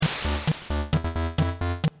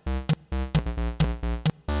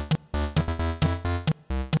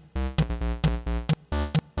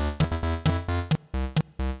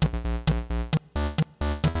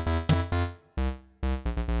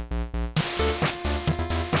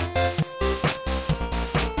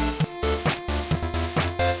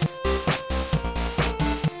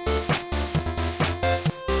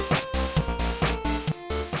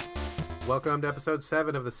Welcome to episode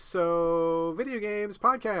 7 of the So Video Games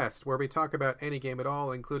podcast, where we talk about any game at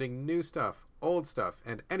all, including new stuff, old stuff,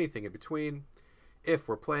 and anything in between. If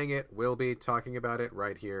we're playing it, we'll be talking about it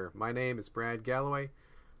right here. My name is Brad Galloway.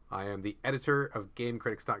 I am the editor of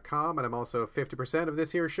GameCritics.com, and I'm also 50% of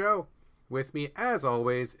this here show. With me, as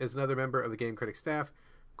always, is another member of the Game Critics staff,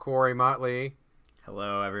 Corey Motley.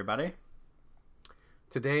 Hello, everybody.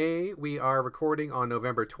 Today, we are recording on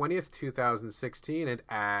November 20th, 2016, and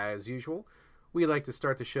as usual, we like to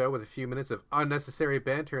start the show with a few minutes of unnecessary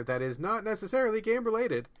banter that is not necessarily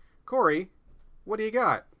game-related. Corey, what do you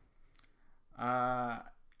got? I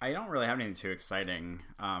don't really have anything too exciting.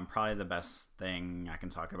 Probably the best thing I can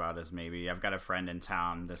talk about is maybe I've got a friend in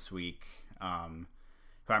town this week who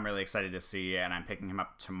I'm really excited to see, and I'm picking him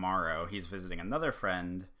up tomorrow. He's visiting another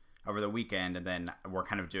friend over the weekend, and then we're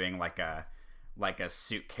kind of doing like a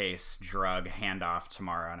suitcase drug handoff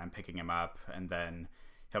tomorrow, and I'm picking him up, and then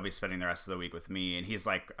he'll be spending the rest of the week with me. And he's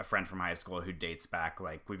like a friend from high school who dates back,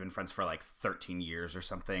 like we've been friends for like 13 years or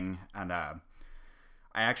something. And I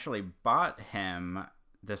actually bought him,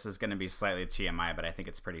 this is going to be slightly TMI, but I think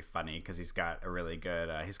it's pretty funny because he's got a good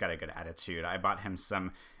attitude. I bought him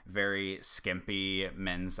some very skimpy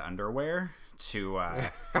men's underwear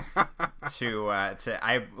I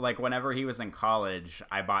like whenever he was in college,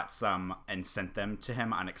 I bought some and sent them to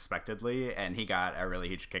him unexpectedly, and he got a really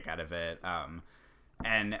huge kick out of it.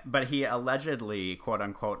 But he allegedly, quote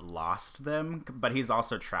unquote, lost them. But he's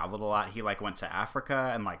also traveled a lot. He like went to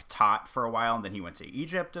Africa and like taught for a while, and then he went to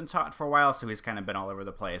Egypt and taught for a while. So he's kind of been all over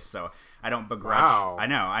the place. So I don't begrudge. Wow. I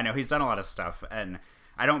know. He's done a lot of stuff, and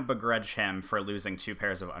I don't begrudge him for losing 2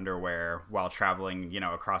 pairs of underwear while traveling,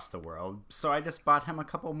 across the world. So I just bought him a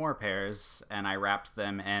couple more pairs, and I wrapped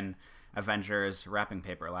them in Avengers wrapping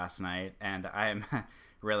paper last night, and I'm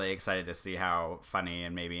really excited to see how funny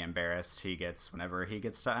and maybe embarrassed he gets whenever he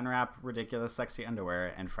gets to unwrap ridiculous, sexy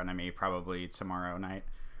underwear in front of me, probably tomorrow night.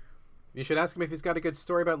 You should ask him if he's got a good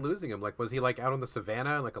story about losing him. Like, was he like out on the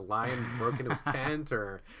savannah and like a lion broke into his tent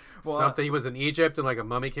or something? He was in Egypt and like a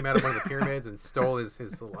mummy came out of one of the pyramids and stole his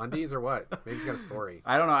little undies or what? Maybe he's got a story.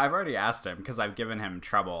 I don't know. I've already asked him because I've given him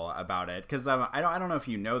trouble about it. Because I don't know if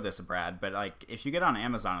you know this, Brad, but like if you get on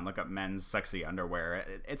Amazon and look up men's sexy underwear,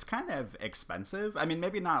 it's kind of expensive. I mean,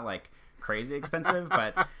 maybe not like crazy expensive,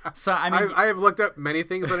 but so I mean, I have looked up many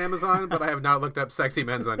things on Amazon, but I have not looked up sexy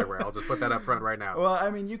men's underwear. I'll just put that up front right now. Well,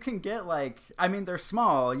 I mean, you can get they're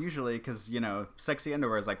small usually because sexy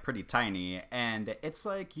underwear is like pretty tiny, and it's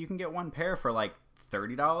like you can get one pair for like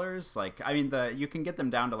 $30. Like, I mean, you can get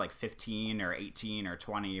them down to like 15 or 18 or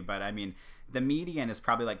 20, but I mean, the median is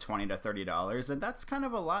probably like $20 to $30, and that's kind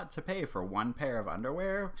of a lot to pay for one pair of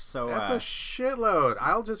underwear. So that's a shitload.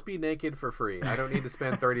 I'll just be naked for free. I don't need to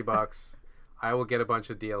spend $30. I will get a bunch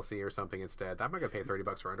of DLC or something instead. I'm not gonna pay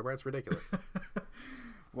 $30 for underwear. It's ridiculous.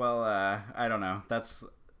 Well, I don't know.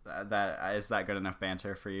 Is that good enough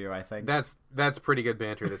banter for you? I think that's pretty good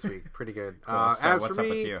banter this week. Pretty good. Cool. So what's up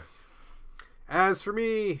with you? As for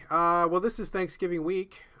me, well, this is Thanksgiving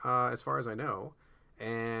week, as far as I know,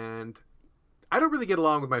 and I don't really get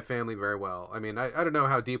along with my family very well. I mean, I don't know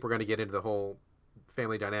how deep we're going to get into the whole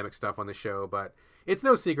family dynamic stuff on the show, but it's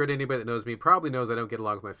no secret. Anybody that knows me probably knows I don't get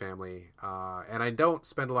along with my family, and I don't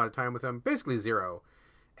spend a lot of time with them, basically zero.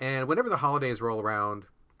 And whenever the holidays roll around,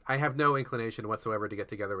 I have no inclination whatsoever to get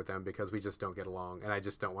together with them because we just don't get along, and I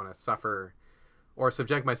just don't want to suffer or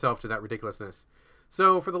subject myself to that ridiculousness.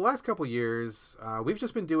 So for the last couple years, we've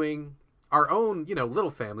just been doing our own, little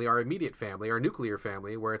family, our immediate family, our nuclear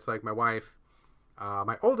family, where it's like my wife,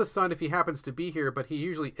 my oldest son, if he happens to be here, but he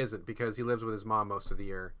usually isn't because he lives with his mom most of the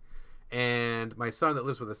year, and my son that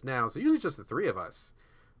lives with us now. So usually just the 3 of us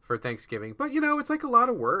for Thanksgiving. But, it's like a lot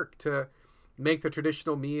of work to make the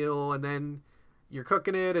traditional meal, and then you're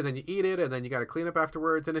cooking it, and then you eat it, and then you got to clean up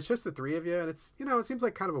afterwards, and it's just the 3 of you, and it's, it seems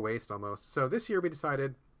like kind of a waste almost. So this year we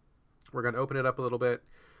decided we're going to open it up a little bit.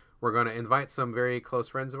 We're going to invite some very close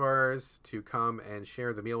friends of ours to come and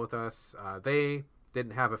share the meal with us. They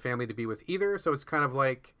didn't have a family to be with either, so it's kind of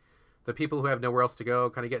like the people who have nowhere else to go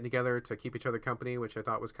kind of getting together to keep each other company, which I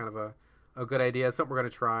thought was kind of a good idea, something we're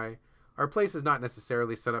going to try. Our place is not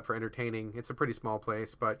necessarily set up for entertaining. It's a pretty small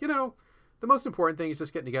place, but, the most important thing is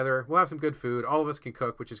just getting together. We'll have some good food. All of us can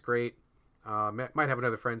cook, which is great. Might have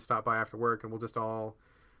another friend stop by after work, and we'll just all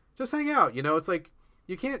just hang out. It's like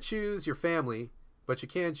you can't choose your family, but you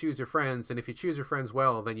can choose your friends, and if you choose your friends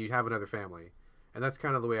well, then you have another family. And that's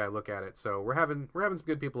kind of the way I look at it. So we're having some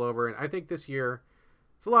good people over, and I think this year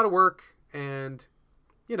it's a lot of work and,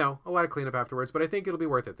 a lot of cleanup afterwards, but I think it'll be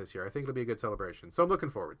worth it this year. I think it'll be a good celebration. So I'm looking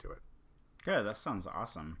forward to it. Good. That sounds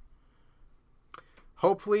awesome.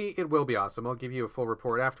 Hopefully it will be awesome. I'll give you a full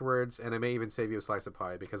report afterwards, and I may even save you a slice of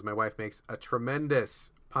pie because my wife makes a tremendous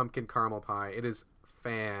pumpkin caramel pie. It is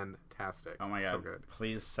fantastic. Oh my God. So good.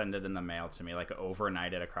 Please send it in the mail to me, like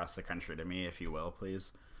overnight it across the country to me, if you will,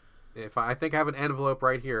 please. If I think I have an envelope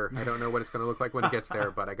right here. I don't know what it's going to look like when it gets there,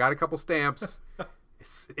 but I got a couple stamps.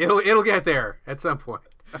 It'll get there at some point.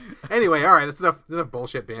 Anyway, all right, that's enough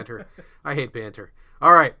bullshit banter. I hate banter.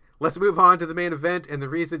 All right, let's move on to the main event and the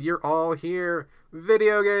reason you're all here,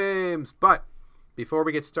 video games. But before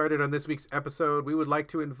we get started on this week's episode, we would like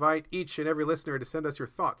to invite each and every listener to send us your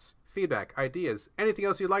thoughts, feedback, ideas, anything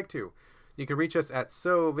else you'd like to. You can reach us at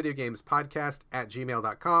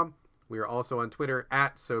sovideogamespodcast@gmail.com. We are also on Twitter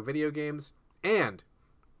at sovideogames. And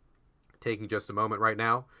taking just a moment right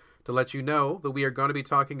now to let you know that we are going to be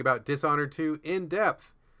talking about Dishonored 2 in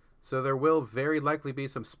depth. So there will very likely be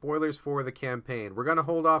some spoilers for the campaign. We're going to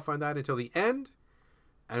hold off on that until the end.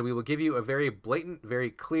 And we will give you a very blatant,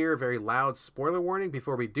 very clear, very loud spoiler warning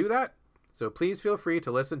before we do that. So please feel free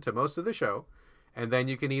to listen to most of the show. And then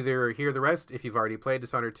you can either hear the rest if you've already played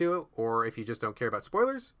Dishonored 2, or if you just don't care about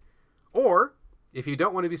spoilers. Or, if you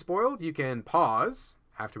don't want to be spoiled, you can pause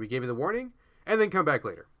after we give you the warning, and then come back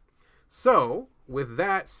later. So, with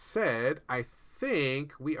that said, I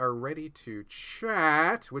think we are ready to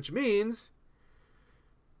chat, which means...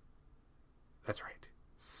 That's right.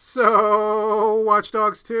 So, Watch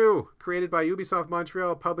Dogs 2, created by Ubisoft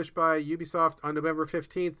Montreal, published by Ubisoft on November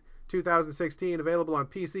 15th, 2016, available on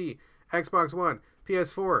PC, Xbox One,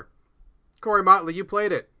 PS4. Corey Motley, you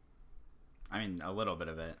played it. I mean, a little bit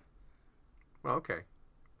of it. Well, okay.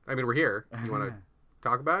 I mean, we're here. You want to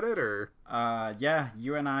talk about it, or? Yeah,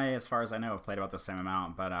 you and I, as far as I know, have played about the same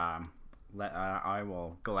amount, but I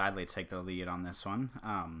will gladly take the lead on this one.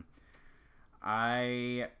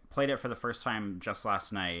 I played it for the first time just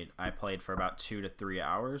last night. I played for about 2 to 3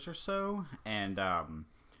 hours or so, and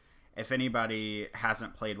if anybody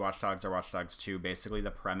hasn't played Watch Dogs or Watch Dogs 2, basically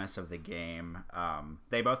the premise of the game,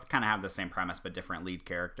 they both kind of have the same premise but different lead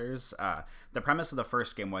characters. The premise of the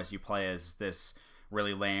first game was you play as this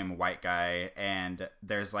really lame white guy, and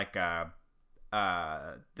there's like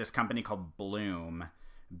this company called Bloom,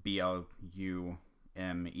 B-L-U-M-E,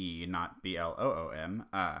 not B-L-O-O-M,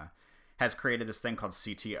 has created this thing called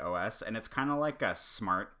CTOS, and it's kind of like a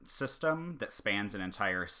smart system that spans an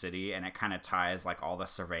entire city, and it kind of ties like all the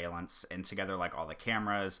surveillance in together, like all the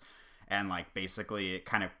cameras, and like basically it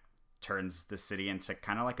kind of turns the city into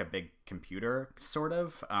kind of like a big computer, sort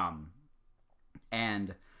of.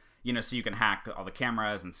 And you know, so you can hack all the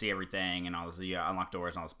cameras and see everything, and all this, unlock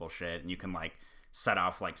doors and all this bullshit, and you can like set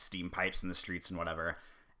off like steam pipes in the streets and whatever.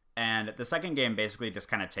 And the second game basically just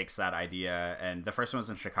kind of takes that idea, and the first one was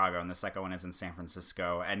in Chicago, and the second one is in San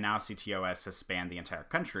Francisco, and now CTOS has spanned the entire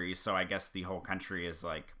country, so I guess the whole country is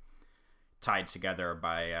like tied together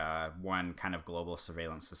by one kind of global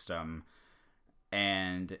surveillance system.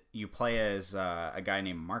 And you play as a guy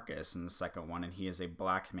named Marcus in the second one, and he is a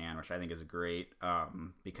black man, which I think is great,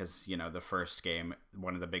 because, you know, the first game,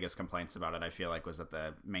 one of the biggest complaints about it, I feel like, was that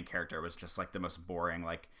the main character was just like the most boring,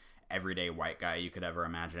 like, everyday white guy you could ever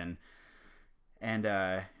imagine. And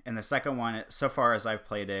in the second one, so far as I've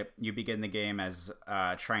played it, you begin the game as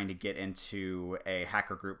trying to get into a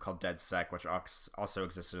hacker group called DedSec, which also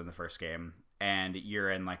existed in the first game, and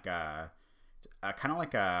you're in like a kind of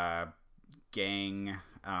like a gang,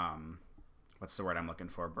 what's the word I'm looking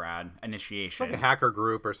for, Brad? Initiation. It's like a hacker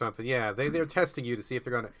group or something. Yeah, they're testing you to see if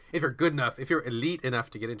you're good enough, if you're elite enough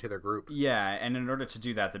to get into their group. Yeah, and in order to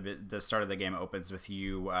do that, the start of the game opens with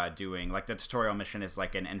you doing, like, the tutorial mission is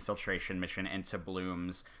like an infiltration mission into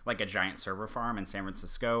Bloom's, like a giant server farm in San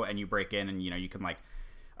Francisco, and you break in and, you know, you can like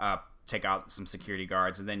take out some security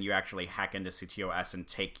guards, and then you actually hack into CTOS and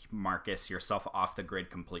take Marcus yourself off the grid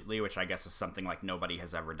completely, which I guess is something like nobody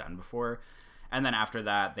has ever done before. And then after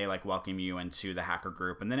that, they like welcome you into the hacker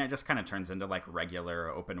group, and then it just kind of turns into like regular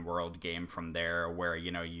open world game from there, where, you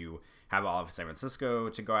know, you have all of San Francisco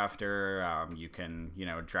to go after. You can, you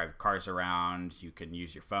know, drive cars around. You can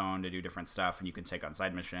use your phone to do different stuff, and you can take on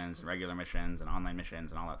side missions and regular missions and online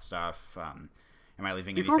missions and all that stuff. Am I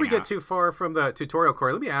leaving Before we get out? too far from the tutorial,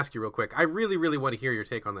 Corey, let me ask you real quick. I really, really want to hear your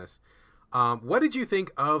take on this. What did you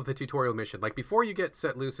think of the tutorial mission? Like, before you get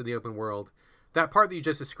set loose in the open world, that part that you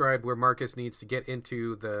just described where Marcus needs to get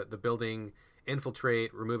into the building,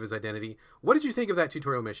 infiltrate, remove his identity. What did you think of that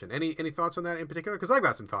tutorial mission? Any thoughts on that in particular? Because I've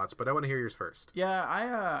got some thoughts, but I want to hear yours first. Yeah,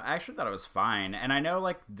 I actually thought it was fine. And I know,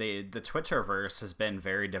 like, the Twitterverse has been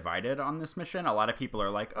very divided on this mission. A lot of people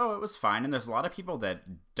are like, oh, it was fine. And there's a lot of people that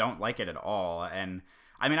don't like it at all. And,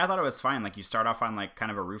 I mean, I thought it was fine. Like, you start off on, like, kind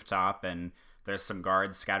of a rooftop, and there's some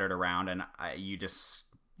guards scattered around, and you just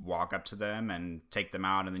walk up to them and take them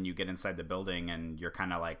out, and then you get inside the building and you're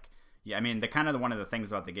kind of like, yeah, I mean, one of the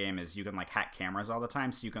things about the game is you can like hack cameras all the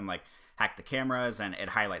time, so you can like hack the cameras and it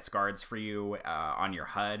highlights guards for you on your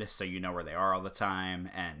HUD, so you know where they are all the time.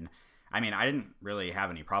 And I mean, I didn't really have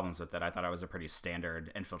any problems with it. I thought it was a pretty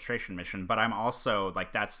standard infiltration mission, but I'm also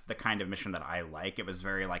like, that's the kind of mission that I like. It was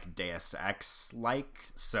very like Deus Ex like,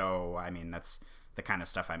 so I mean, that's the kind of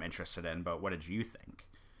stuff I'm interested in. But what did you think?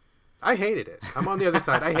 I hated it. I'm on the other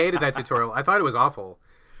side. I hated that tutorial. I thought it was awful.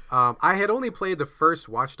 I had only played the first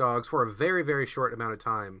Watch Dogs for a very, very short amount of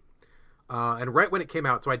time. And right when it came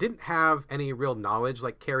out, so I didn't have any real knowledge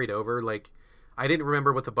like carried over. Like, I didn't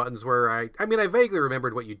remember what the buttons were. I mean, I vaguely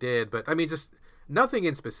remembered what you did, but I mean, just nothing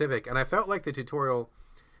in specific. And I felt like the tutorial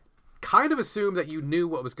kind of assumed that you knew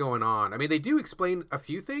what was going on. I mean, they do explain a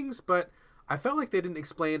few things, but I felt like they didn't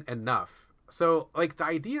explain enough. So, like, the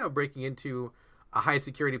idea of breaking into a high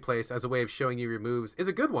security place as a way of showing you your moves is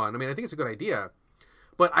a good one. I mean, I think it's a good idea.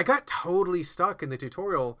 But I got totally stuck in the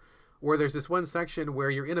tutorial where there's this one section where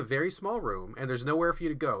you're in a very small room and there's nowhere for you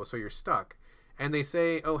to go, so you're stuck. And they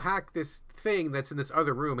say, oh, hack this thing that's in this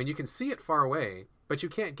other room, and you can see it far away, but you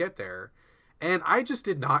can't get there. And I just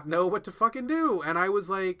did not know what to fucking do. And I was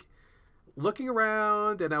like looking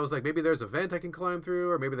around, and I was like, maybe there's a vent I can climb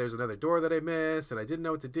through, or maybe there's another door that I missed, and I didn't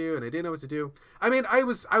know what to do, and I didn't know what to do. I mean, I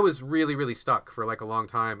was really, really stuck for like a long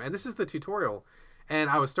time. And this is the tutorial. And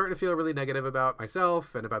I was starting to feel really negative about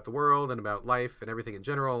myself and about the world and about life and everything in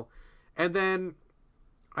general. And then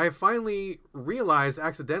I finally realized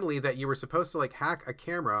accidentally that you were supposed to like hack a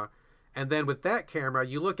camera. And then with that camera,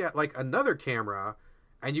 you look at like another camera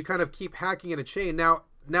and you kind of keep hacking in a chain. Now,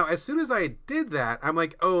 as soon as I did that, I'm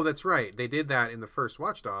like, oh, that's right. They did that in the first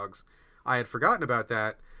Watch Dogs. I had forgotten about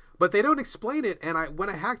that. But they don't explain it. And when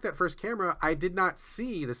I hacked that first camera, I did not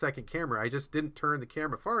see the second camera. I just didn't turn the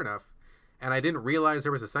camera far enough. And I didn't realize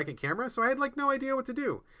there was a second camera, so I had like no idea what to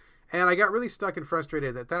do. And I got really stuck and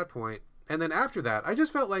frustrated at that point. And then after that, I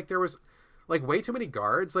just felt like there was like way too many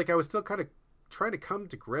guards. Like I was still kind of trying to come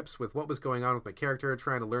to grips with what was going on with my character,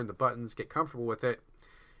 trying to learn the buttons, get comfortable with it.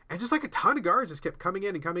 And just like a ton of guards just kept coming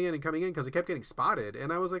in and coming in and coming in because I kept getting spotted.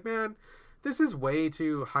 And I was like, man, this is way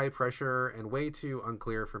too high pressure and way too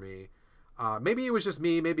unclear for me. Maybe it was just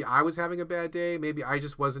me. Maybe I was having a bad day. Maybe I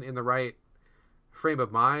just wasn't in the right frame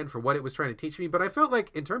of mind for what it was trying to teach me. But I felt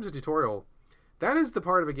like in terms of tutorial, that is the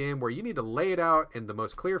part of a game where you need to lay it out in the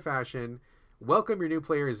most clear fashion, welcome your new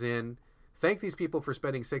players in, thank these people for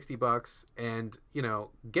spending $60 and, you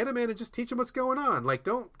know, get them in and just teach them what's going on. Like,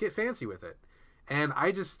 don't get fancy with it. And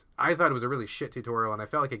I thought it was a really shit tutorial, and I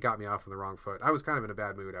felt like it got me off on the wrong foot. I was kind of in a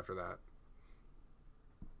bad mood after that.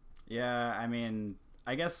 Yeah, I mean,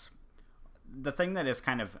 I guess the thing that is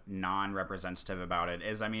kind of non-representative about it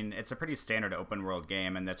is, I mean, it's a pretty standard open world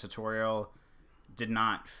game, and the tutorial did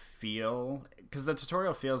not feel, because the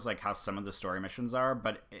tutorial feels like how some of the story missions are,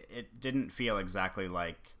 but it didn't feel exactly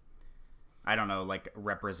like, I don't know, like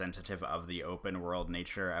representative of the open world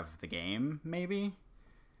nature of the game, maybe?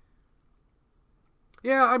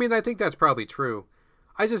 Yeah, I mean, I think that's probably true.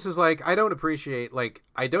 I just was like, I don't appreciate, like,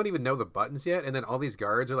 I don't even know the buttons yet, and then all these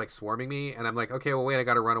guards are, like, swarming me, and I'm like, okay, well, wait, I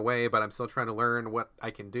gotta run away, but I'm still trying to learn what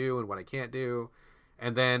I can do and what I can't do.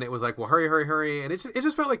 And then it was like, well, hurry, hurry, hurry, and it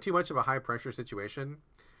just felt like too much of a high-pressure situation.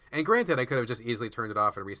 And granted, I could have just easily turned it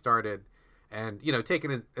off and restarted and, you know, taken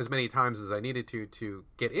it as many times as I needed to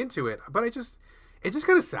get into it, but it just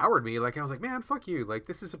kind of soured me. Like, I was like, man, fuck you, like,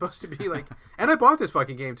 this is supposed to be, like, and I bought this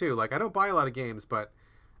fucking game, too. Like, I don't buy a lot of games, but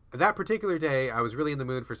that particular day, I was really in the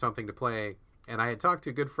mood for something to play, and I had talked to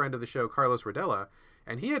a good friend of the show, Carlos Rodella,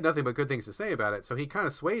 and he had nothing but good things to say about it, so he kind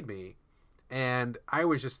of swayed me, and I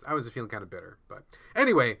was feeling kind of bitter. But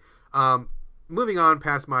anyway, moving on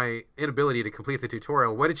past my inability to complete the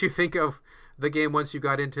tutorial, what did you think of the game once you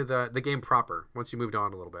got into the game proper, once you moved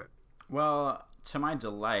on a little bit? Well, to my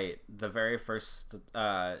delight, the very first,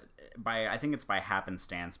 I think it's by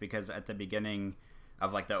happenstance, because at the beginning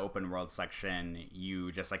of like the open world section,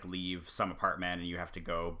 you just like leave some apartment and you have to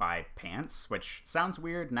go buy pants, which sounds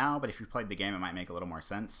weird now, but if you played the game, it might make a little more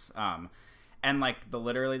sense. And like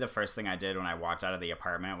literally the first thing I did when I walked out of the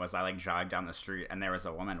apartment was I like jogged down the street and there was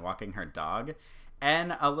a woman walking her dog,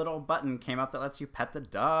 and a little button came up that lets you pet the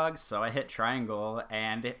dog. So I hit triangle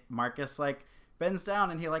and Marcus like bends down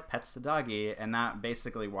and he like pets the doggy, and that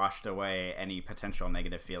basically washed away any potential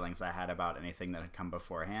negative feelings I had about anything that had come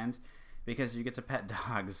beforehand. Because you get to pet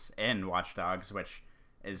dogs in Watch Dogs, which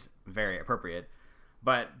is very appropriate.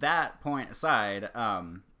 But that point aside,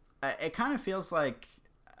 it kind of feels like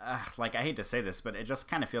I hate to say this, but it just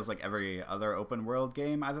kind of feels like every other open world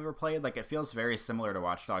game I've ever played. Like, it feels very similar to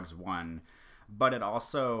Watch Dogs 1, but it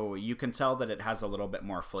also, you can tell that it has a little bit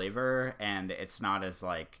more flavor, and it's not as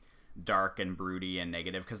like dark and broody and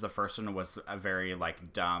negative, because the first one was a very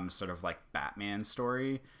like dumb sort of like Batman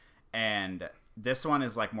story, and this one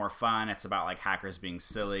is like more fun. It's about like hackers being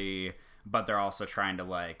silly, but they're also trying to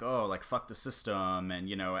like, oh, like fuck the system, and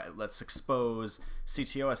you know, let's expose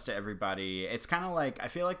CTOS to everybody. It's kind of like, I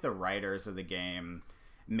feel like the writers of the game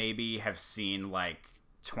maybe have seen like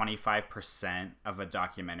 25% of a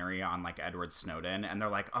documentary on like Edward Snowden, and they're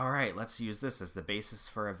like, all right, let's use this as the basis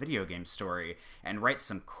for a video game story and write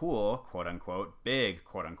some cool, quote unquote, big,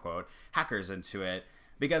 quote unquote, hackers into it.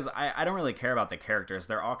 Because I don't really care about the characters.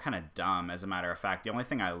 They're all kind of dumb, as a matter of fact. The only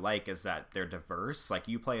thing I like is that they're diverse. Like,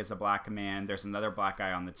 you play as a black man. There's another black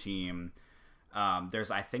guy on the team.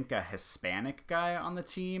 There's, I think, a Hispanic guy on the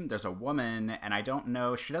team. There's a woman, and I don't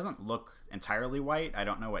know. She doesn't look entirely white. I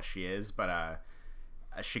don't know what she is, but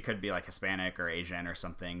she could be, like, Hispanic or Asian or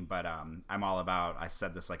something. But I'm all about, I say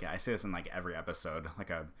this in, like, every episode,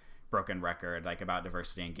 like a broken record, like, about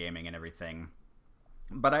diversity in gaming and everything.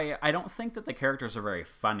 But I don't think that the characters are very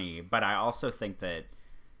funny, but I also think that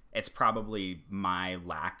it's probably my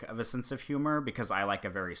lack of a sense of humor, because I like a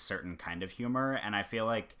very certain kind of humor, and I feel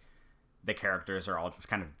like the characters are all just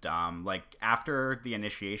kind of dumb. Like, after the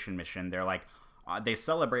initiation mission, they're like, they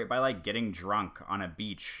celebrate by, like, getting drunk on a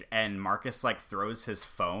beach, and Marcus, like, throws his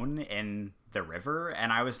phone in the river,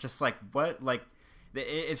 and I was just like, what? Like,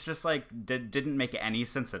 it's just, like, didn't make any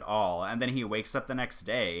sense at all. And then he wakes up the next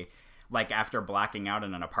day, like, after blacking out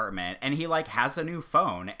in an apartment, and he, like, has a new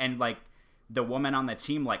phone, and, like, the woman on the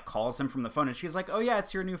team, like, calls him from the phone, and she's like, oh, yeah,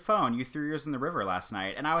 it's your new phone. You threw yours in the river last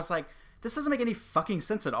night. And I was like, this doesn't make any fucking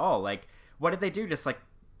sense at all. Like, what did they do? Just, like,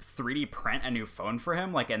 3D print a new phone for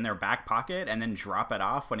him, like, in their back pocket, and then drop it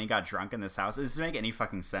off when he got drunk in this house? It doesn't make any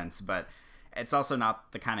fucking sense, but it's also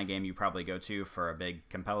not the kind of game you probably go to for a big,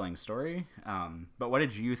 compelling story. But what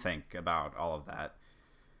did you think about all of that?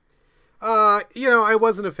 I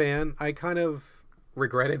wasn't a fan. I kind of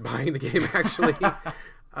regretted buying the game, actually,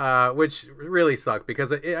 which really sucked,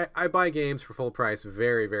 because I buy games for full price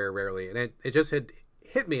very, very rarely, and it just had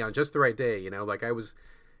hit me on just the right day, like I was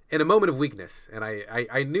in a moment of weakness, and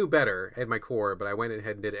I knew better at my core, but I went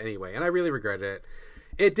ahead and did it anyway, and I really regretted it.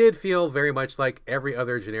 It did feel very much like every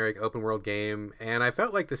other generic open world game, and I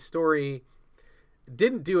felt like the story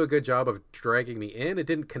didn't do a good job of dragging me in. It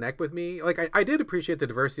didn't connect with me. Like, I did appreciate the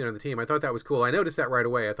diversity on the team. I thought that was cool. I noticed that right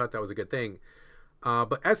away. I thought that was a good thing.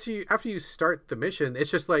 But after you start the mission,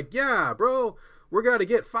 it's just like, yeah, bro, we're going to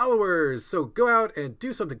get followers. So go out and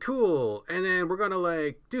do something cool. And then we're going to,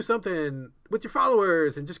 like, do something with your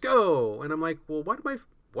followers and just go. And I'm like, well, what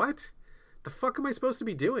the fuck am I supposed to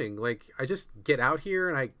be doing? Like, I just get out here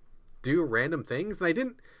and I do random things. And I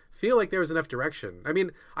didn't feel like there was enough direction. I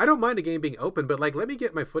mean, I don't mind a game being open, but, like, let me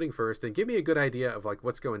get my footing first and give me a good idea of, like,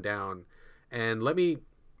 what's going down, and let me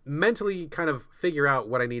mentally kind of figure out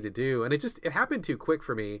what I need to do. And it happened too quick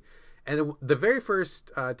for me. And the very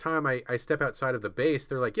first time I step outside of the base,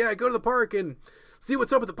 they're like, yeah, go to the park and see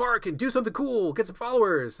what's up at the park and do something cool, get some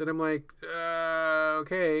followers. And I'm like,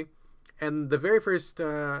 okay. And the very first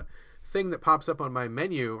thing that pops up on my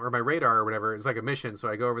menu or my radar or whatever is like a mission. So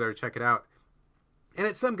I go over there to check it out. And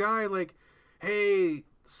it's some guy like, hey,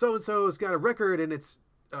 so-and-so's got a record, and it's,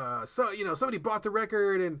 somebody bought the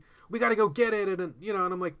record, and we got to go get it. And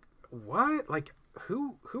I'm like, what? Like,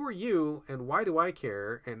 who are you, and why do I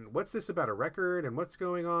care? And what's this about a record, and what's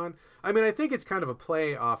going on? I mean, I think it's kind of a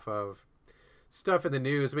play off of stuff in the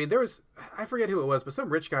news. I mean, I forget who it was, but some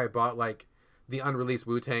rich guy bought, like, the unreleased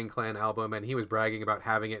Wu-Tang Clan album, and he was bragging about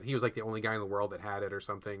having it. He was, like, the only guy in the world that had it or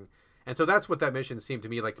something. And so that's what that mission seemed to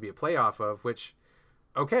me like to be a play off of, which,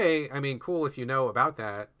 okay, I mean, cool if you know about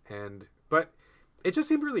that, but it just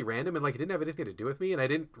seemed really random, and, like, it didn't have anything to do with me, and I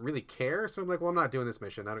didn't really care. So I'm like, well, I'm not doing this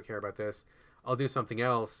mission. I don't care about this. I'll do something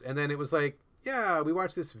else. And then it was like, yeah, we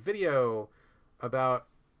watched this video about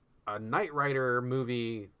a Knight Rider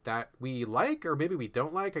movie that we like, or maybe we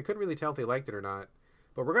don't like. I couldn't really tell if they liked it or not.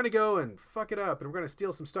 But we're going to go and fuck it up, and we're going to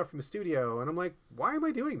steal some stuff from the studio. And I'm like, why am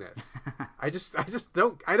I doing this? I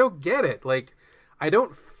don't get it. Like, I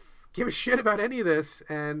don't give a shit about any of this.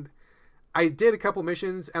 And I did a couple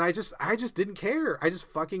missions, and I just didn't care. I just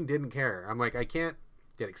fucking didn't care. I'm like, I can't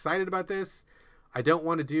get excited about this. I don't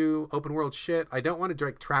want to do open world shit. I don't want to,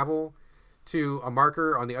 like, travel to a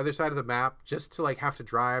marker on the other side of the map just to, like, have to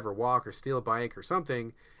drive or walk or steal a bike or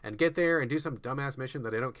something and get there and do some dumbass mission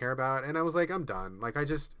that I don't care about. And I was like, I'm done. Like, I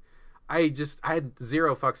had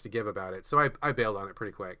zero fucks to give about it. So I bailed on it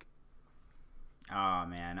pretty quick. Oh,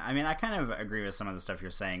 man. I mean, I kind of agree with some of the stuff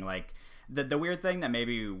you're saying. Like, the weird thing that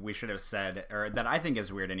maybe we should have said, or that I think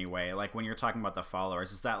is weird anyway, like when you're talking about the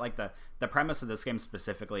followers, is that like the premise of this game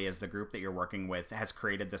specifically is the group that you're working with has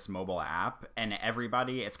created this mobile app, and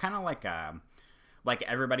everybody, it's kind of like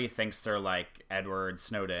everybody thinks they're like Edward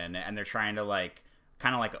Snowden, and they're trying to like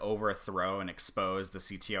kind of like overthrow and expose the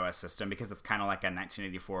CTOS system because it's kind of like a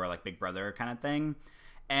 1984 like Big Brother kind of thing.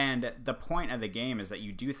 And the point of the game is that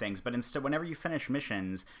you do things, but instead, whenever you finish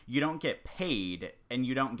missions, you don't get paid and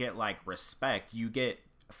you don't get like respect. You get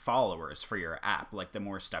followers for your app, like the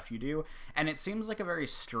more stuff you do. And it seems like a very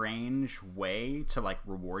strange way to like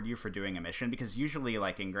reward you for doing a mission, because usually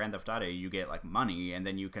like in Grand Theft Auto, you get like money and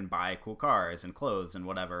then you can buy cool cars and clothes and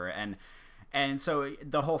whatever. And so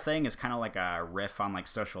the whole thing is kind of like a riff on like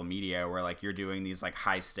social media where like you're doing these like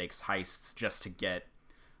high stakes heists just to get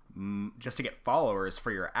followers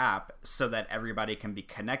for your app so that everybody can be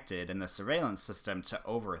connected in the surveillance system to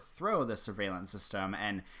overthrow the surveillance system.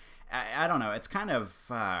 And I don't know, it's kind of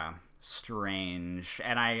strange,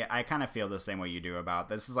 and I kind of feel the same way you do about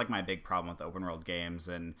this. Is like my big problem with open world games,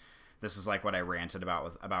 and this is like what I ranted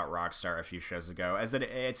about Rockstar a few shows ago, is that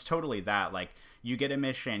it's totally that, like, you get a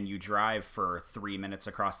mission, you drive for 3 minutes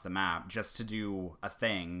across the map just to do a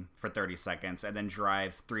thing for 30 seconds, and then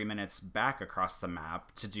drive 3 minutes back across the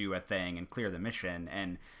map to do a thing and clear the mission.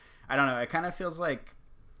 And I don't know, it kind of feels like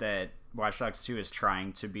that Watch Dogs 2 is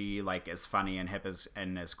trying to be like as funny and hip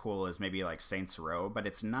as cool as maybe like Saints Row, but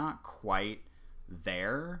it's not quite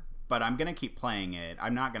there. But I'm going to keep playing it.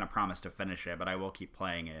 I'm not going to promise to finish it, but I will keep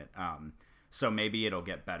playing it. So maybe it'll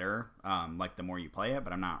get better, like the more you play it,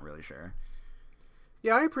 but I'm not really sure.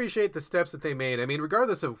 Yeah, I appreciate the steps that they made. I mean,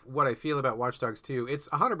 regardless of what I feel about Watch Dogs 2, it's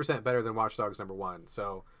 100% better than Watch Dogs number 1.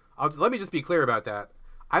 So let me just be clear about that.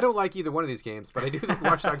 I don't like either one of these games, but I do think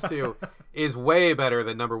Watch Dogs 2 is way better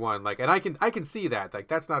than number 1. Like, and I can see that. Like,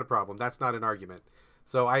 that's not a problem. That's not an argument.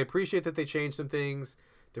 So I appreciate that they changed some things,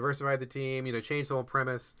 diversified the team, changed the whole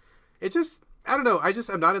premise. It just, I don't know.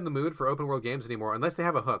 I'm not in the mood for open world games anymore unless they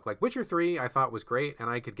have a hook. Like Witcher 3, I thought was great, and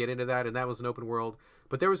I could get into that, and that was an open world.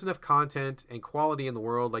 But there was enough content and quality in the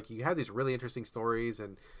world. Like, you had these really interesting stories,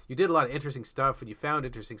 and you did a lot of interesting stuff, and you found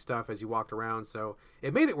interesting stuff as you walked around. So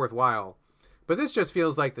it made it worthwhile. But this just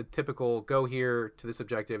feels like the typical go here to this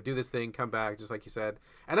objective, do this thing, come back, just like you said.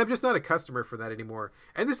 And I'm just not a customer for that anymore.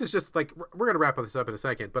 And this is just like, we're going to wrap this up in a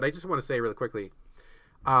second, but I just want to say really quickly,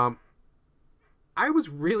 I was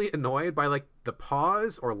really annoyed by like the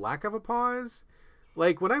pause or lack of a pause.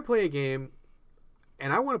 Like when I play a game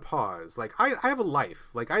and I want to pause, like I have a life,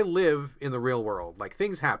 like I live in the real world, like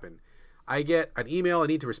things happen. I get an email I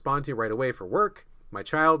need to respond to right away for work. My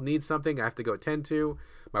child needs something I have to go attend to.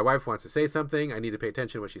 My wife wants to say something. I need to pay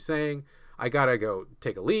attention to what she's saying. I gotta go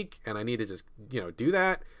take a leak and I need to just, do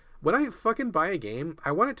that. When I fucking buy a game,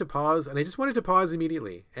 I want it to pause, and I just want it to pause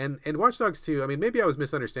immediately. And Watch Dogs 2, I mean, maybe I was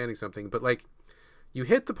misunderstanding something, but like, you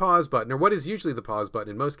hit the pause button, or what is usually the pause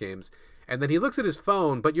button in most games, and then he looks at his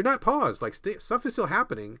phone, but you're not paused. Like, stuff is still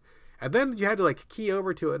happening. And then you had to like key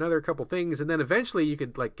over to another couple things, and then eventually you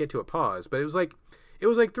could like get to a pause. But it was like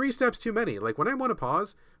 3 steps too many. Like, when I want to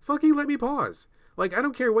pause, fucking let me pause. Like, I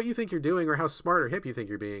don't care what you think you're doing or how smart or hip you think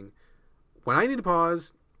you're being. When I need to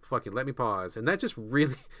pause, fucking let me pause. And that just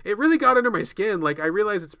really got under my skin. Like, I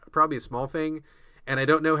realize it's probably a small thing, and I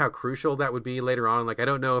don't know how crucial that would be later on. Like, I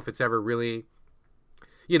don't know if it's ever really,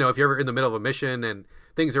 if you're ever in the middle of a mission and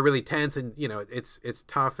things are really tense and, it's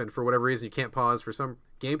tough, and for whatever reason you can't pause for some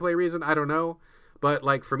gameplay reason, I don't know. But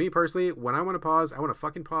like for me personally, when I want to pause, I want to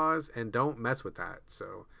fucking pause, and don't mess with that.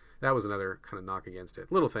 So that was another kind of knock against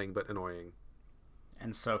it. Little thing, but annoying.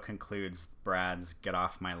 And so concludes Brad's Get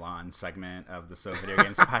Off My Lawn segment of the So Video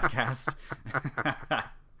Games podcast.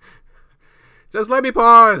 Just let me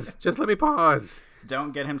pause. Just let me pause.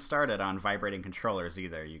 Don't get him started on vibrating controllers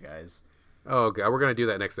either, you guys. Oh, God. We're going to do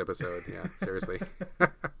that next episode. Yeah, seriously.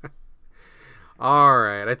 All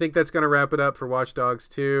right. I think that's going to wrap it up for Watch Dogs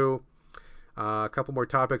 2. A couple more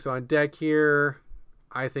topics on deck here.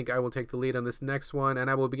 I think I will take the lead on this next one, and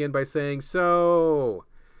I will begin by saying,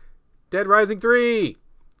 Dead Rising 3,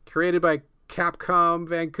 created by Capcom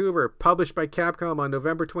Vancouver, published by Capcom on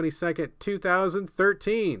November 22nd,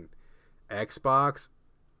 2013. Xbox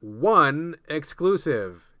One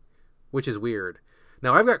exclusive, which is weird.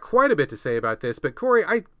 Now, I've got quite a bit to say about this, but Corey,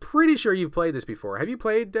 I'm pretty sure you've played this before. Have you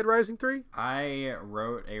played Dead Rising 3? I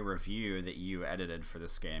wrote a review that you edited for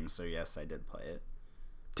this game, so yes, I did play it.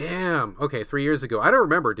 Damn. Okay, 3 years ago. I don't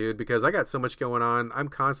remember, dude, because I got so much going on. I'm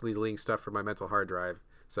constantly deleting stuff from my mental hard drive.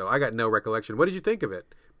 So I got no recollection. What did you think of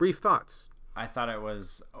it? Brief thoughts. I thought it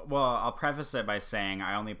was... Well, I'll preface it by saying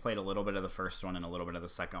I only played a little bit of the first one and a little bit of the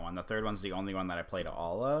second one. The third one's the only one that I played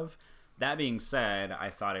all of. That being said, I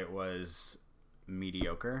thought it was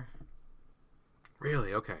mediocre.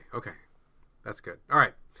 Really? Okay. That's good. All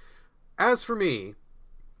right. As for me,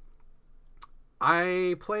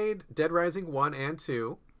 I played Dead Rising 1 and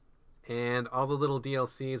 2 and all the little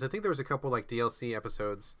DLCs. I think there was a couple like DLC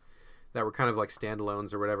episodes that were kind of like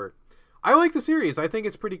standalones or whatever. I like the series. I think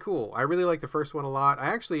it's pretty cool. I really like the first one a lot.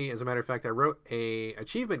 I actually, as a matter of fact, I wrote a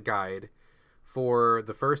achievement guide for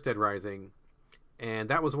the first Dead Rising, and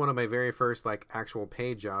that was one of my very first like actual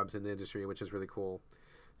paid jobs in the industry, which is really cool.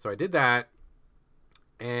 So I did that.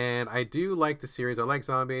 And I do like the series. I like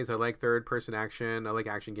zombies. I like third-person action. I like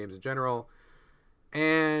action games in general.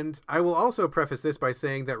 And I will also preface this by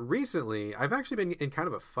saying that recently, I've actually been in kind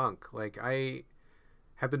of a funk. Like, I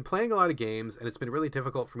have been playing a lot of games, and it's been really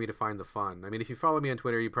difficult for me to find the fun. I mean, if you follow me on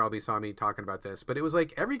Twitter, you probably saw me talking about this. But it was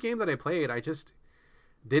like every game that I played, I just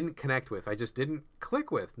didn't connect with. I just didn't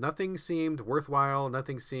click with. Nothing seemed worthwhile.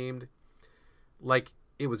 Nothing seemed like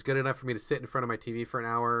it was good enough for me to sit in front of my TV for an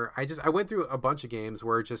hour. I went through a bunch of games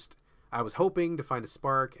where just I was hoping to find a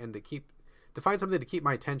spark and to find something to keep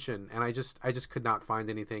my attention, and I just could not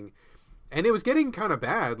find anything. And it was getting kind of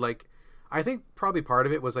bad. Like, I think probably part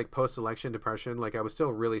of it was like post-election depression. Like, I was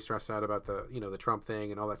still really stressed out about the Trump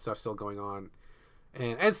thing and all that stuff still going on,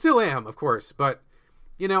 and still am, of course. But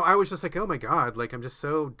I was just like, oh my God, like I'm just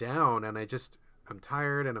so down, and I'm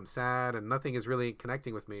tired and I'm sad, and nothing is really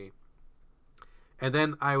connecting with me. And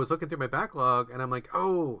then I was looking through my backlog, and I'm like,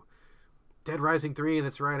 oh, Dead Rising 3,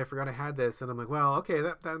 that's right, I forgot I had this. And I'm like, well, okay,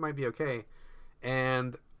 that might be okay.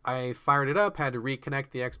 And I fired it up, had to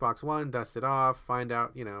reconnect the Xbox One, dust it off, find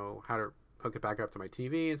out, how to hook it back up to my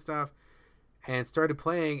TV and stuff, and started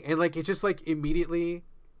playing. And, like, it just, like, immediately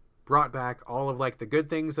brought back all of, like, the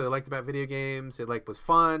good things that I liked about video games. It, like, was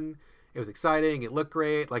fun. It was exciting. It looked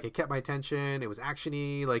great. Like, it kept my attention. It was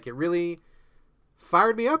action-y. Like, it really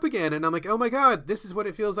fired me up again, and I'm like, oh my God, this is what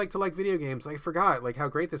it feels like to like video games. I forgot like how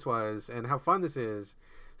great this was and how fun this is.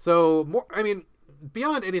 So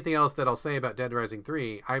beyond anything else that I'll say about Dead Rising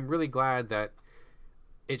 3, I'm really glad that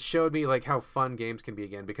it showed me like how fun games can be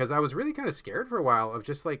again, because I was really kind of scared for a while of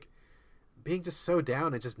just like being just so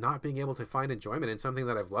down and just not being able to find enjoyment in something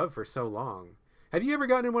that I've loved for so long. Have you ever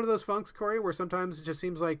gotten in one of those funks, Corey, where sometimes it just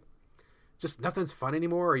seems like just nothing's fun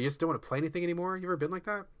anymore, or you just don't want to play anything anymore? You ever been like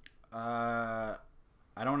that?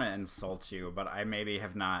 I don't want to insult you, but I maybe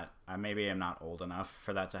am not old enough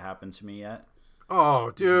for that to happen to me yet.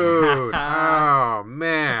 Oh, dude. Oh,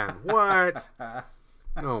 man. What?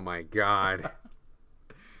 Oh, my God.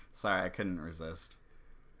 Sorry, I couldn't resist.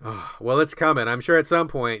 Oh, well, it's coming. I'm sure at some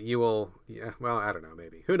point you will. Yeah, well, I don't know.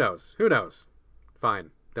 Maybe. Who knows?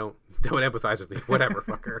 Fine. Don't empathize with me. Whatever,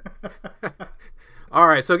 fucker. All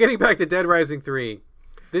right. So getting back to Dead Rising 3.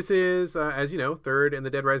 This is, as you know, third in the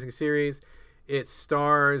Dead Rising series. It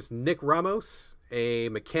stars Nick Ramos, a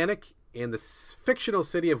mechanic in the fictional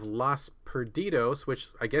city of Los Perdidos, which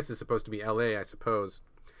I guess is supposed to be LA, I suppose.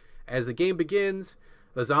 As the game begins,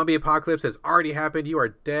 the zombie apocalypse has already happened. You are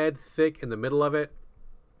dead thick in the middle of it.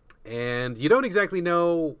 And you don't exactly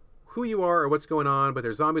know who you are or what's going on, but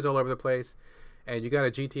there's zombies all over the place. And you got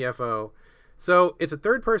a GTFO. So it's a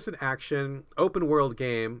third-person action, open-world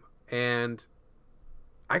game. And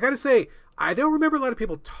I gotta say, I don't remember a lot of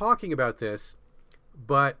people talking about this,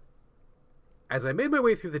 but as I made my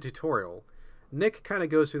way through the tutorial, Nick kind of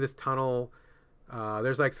goes through this tunnel.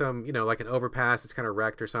 There's like some, like an overpass. It's kind of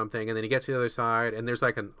wrecked or something, and then he gets to the other side, and there's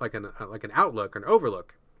like an outlook, an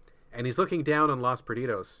overlook, and he's looking down on Los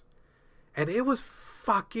Perdidos, and it was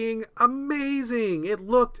fucking amazing. It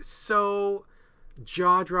looked so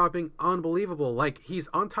jaw-dropping, unbelievable. Like he's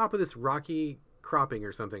on top of this rocky cropping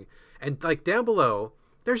or something, and like down below,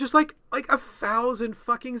 there's just like 1,000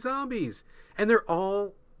 fucking zombies, and they're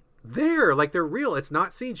all there. Like they're real. It's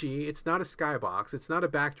not CG. It's not a skybox. It's not a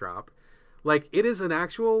backdrop. Like it is an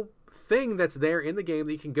actual thing that's there in the game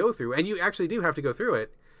that you can go through, and you actually do have to go through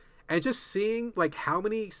it. And just seeing like how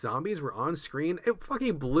many zombies were on screen, it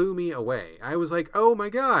fucking blew me away. I was like, oh my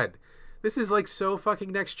God, this is like so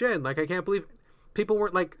fucking next gen. Like I can't believe people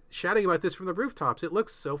weren't like shouting about this from the rooftops. It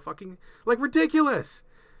looks so fucking like ridiculous.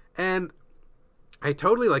 And I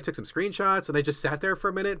totally like took some screenshots, and I just sat there for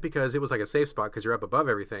a minute because it was like a safe spot because you're up above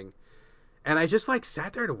everything. And I just like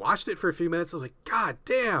sat there and watched it for a few minutes. I was like, God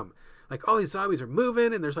damn, like all these zombies are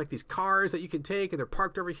moving, and there's like these cars that you can take, and they're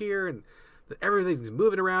parked over here, and everything's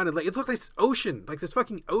moving around, and like it looked like this ocean, like this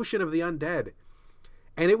fucking ocean of the undead.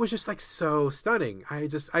 And it was just like so stunning.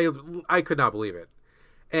 I could not believe it.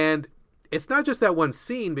 And it's not just that one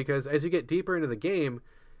scene, because as you get deeper into the game,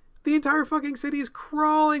 the entire fucking city is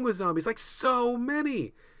crawling with zombies, like so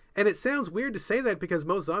many. And it sounds weird to say that because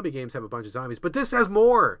most zombie games have a bunch of zombies, but this has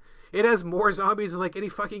more. It has more zombies than like any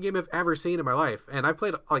fucking game I've ever seen in my life. And I've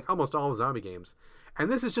played like almost all the zombie games.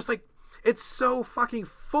 And this is just like, it's so fucking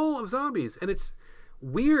full of zombies. And it's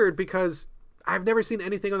weird because I've never seen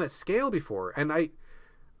anything on that scale before. And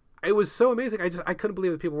it was so amazing. I couldn't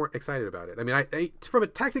believe that people weren't excited about it. I mean, from a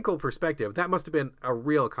technical perspective, that must have been a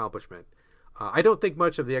real accomplishment. I don't think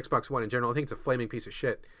much of the Xbox One in general. I think it's a flaming piece of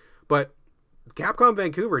shit. But Capcom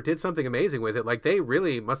Vancouver did something amazing with it. Like, they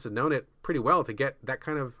really must have known it pretty well to get that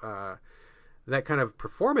kind of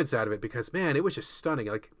performance out of it, because man, it was just stunning.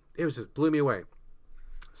 Like, it was just blew me away.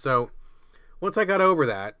 So once I got over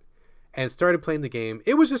that and started playing the game,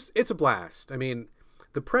 it's a blast. I mean,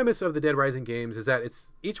 the premise of the Dead Rising games is that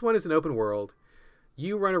each one is an open world.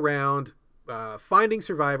 You run around finding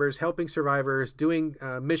survivors, helping survivors, doing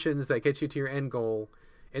missions that get you to your end goal.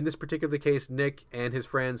 In this particular case, Nick and his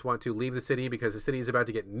friends want to leave the city because the city is about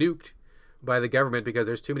to get nuked by the government because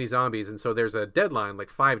there's too many zombies. And so there's a deadline, like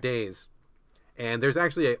 5 days. And there's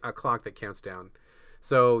actually a clock that counts down.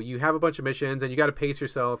 So you have a bunch of missions and you got to pace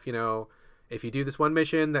yourself. You know, if you do this one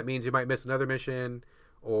mission, that means you might miss another mission.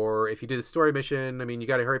 Or if you do the story mission, I mean, you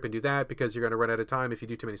got to hurry up and do that because you're going to run out of time if you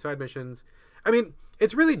do too many side missions. I mean,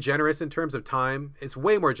 it's really generous in terms of time. It's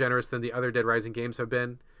way more generous than the other Dead Rising games have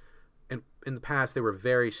been. And in the past, they were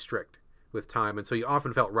very strict with time. And so you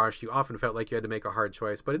often felt rushed. You often felt like you had to make a hard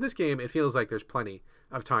choice. But in this game, it feels like there's plenty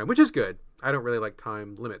of time, which is good. I don't really like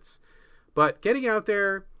time limits. But getting out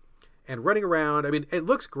there and running around, I mean, it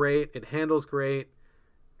looks great. It handles great.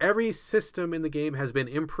 Every system in the game has been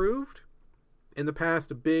improved. In the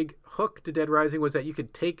past, a big hook to Dead Rising was that you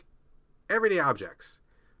could take everyday objects,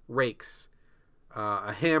 rakes,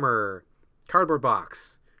 a hammer, cardboard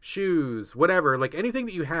box, shoes, whatever, like anything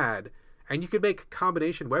that you had, and you could make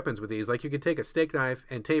combination weapons with these. Like, you could take a steak knife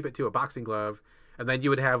and tape it to a boxing glove, and then you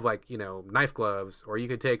would have, like, you know, knife gloves. Or you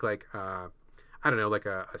could take, like, I don't know, like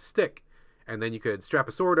a stick, and then you could strap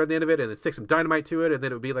a sword on the end of it and then stick some dynamite to it, and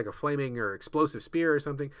then it would be like a flaming or explosive spear or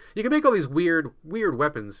something. You can make all these weird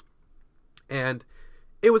weapons. And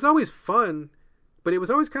it was always fun, but it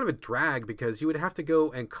was always kind of a drag because you would have to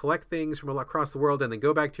go and collect things from across the world and then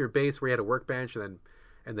go back to your base where you had a workbench and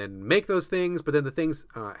then make those things. But then the things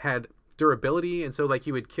had durability. And so, like,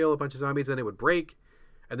 you would kill a bunch of zombies and it would break,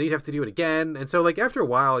 and then you'd have to do it again. And so, like, after a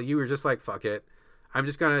while, you were just like, fuck it. I'm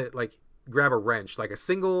just going to, like, grab a wrench, like a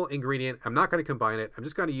single ingredient. I'm not going to combine it. I'm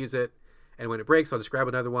just going to use it. And when it breaks, I'll just grab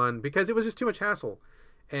another one, because it was just too much hassle.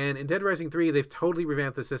 And in Dead Rising 3, they've totally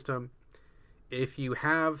revamped the system. If you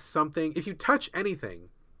have something, if you touch anything,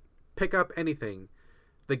 pick up anything,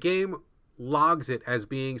 the game logs it as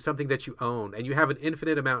being something that you own, and you have an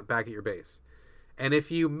infinite amount back at your base. And if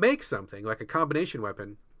you make something like a combination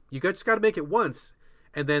weapon, you just got to make it once,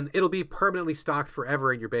 and then it'll be permanently stocked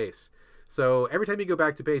forever in your base. So every time you go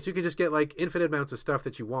back to base, you can just get like infinite amounts of stuff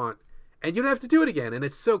that you want, and you don't have to do it again. And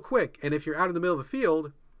it's so quick. And if you're out in the middle of the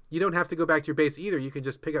field, you don't have to go back to your base either. You can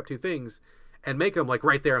just pick up 2 things and make them like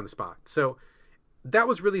right there on the spot. So that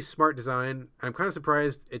was really smart design. I'm kind of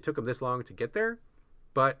surprised it took them this long to get there,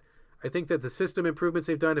 but I think that the system improvements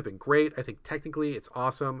they've done have been great. I think technically it's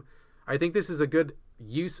awesome. I think this is a good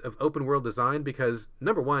use of open world design because,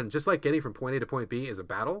 number one, just like getting from point A to point B is a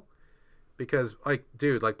battle. Because, like,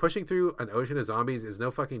 dude, like, pushing through an ocean of zombies is no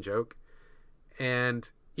fucking joke. And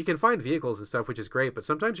you can find vehicles and stuff, which is great, but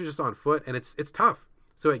sometimes you're just on foot and it's tough.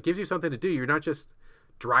 So it gives you something to do. You're not just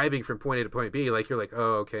driving from point A to point B. Like, you're like,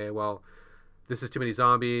 oh, okay, well, this is too many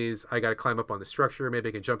zombies. I got to climb up on the structure. Maybe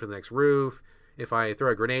I can jump to the next roof. If I throw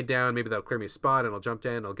a grenade down, maybe that'll clear me a spot and I'll jump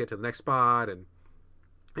in. I'll get to the next spot. And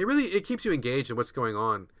it keeps you engaged in what's going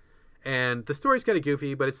on. And the story's kind of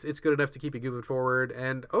goofy, but it's good enough to keep you moving forward.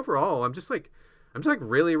 And overall, I'm just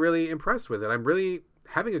really, really impressed with it. I'm really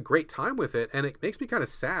having a great time with it. And it makes me kind of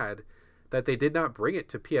sad that they did not bring it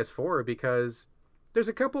to PS4, because there's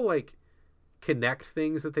a couple like Kinect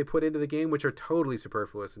things that they put into the game which are totally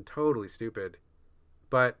superfluous and totally stupid.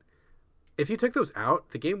 But if you took those out,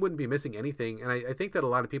 the game wouldn't be missing anything. And I think that a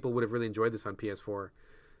lot of people would have really enjoyed this on PS4.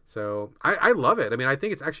 So I love it. I mean, I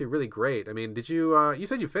think it's actually really great. I mean, did you, you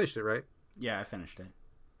said you finished it, right? Yeah, I finished it.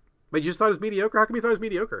 But you just thought it was mediocre? How come you thought it was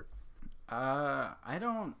mediocre? I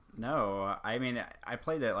don't know. I mean, I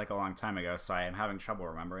played it like a long time ago, so I am having trouble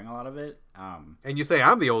remembering a lot of it. And you say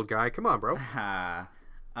I'm the old guy. Come on, bro.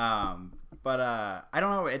 But I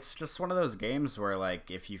don't know. It's just one of those games where, like,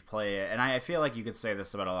 if you've played it, and I feel like you could say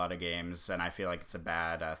this about a lot of games, and I feel like it's a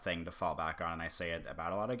bad thing to fall back on, and I say it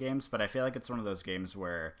about a lot of games, but I feel like it's one of those games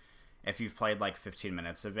where if you've played like 15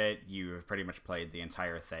 minutes of it, you've pretty much played the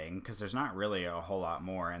entire thing, because there's not really a whole lot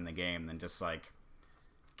more in the game than just like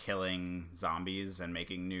killing zombies and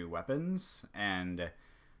making new weapons. And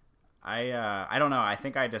I don't know. I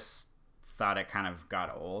think I just thought it kind of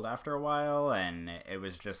got old after a while, and it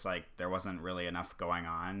was just like there wasn't really enough going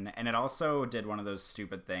on. And it also did one of those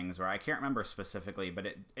stupid things where I can't remember specifically, but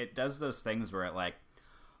it does those things where it like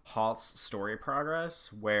halts story progress,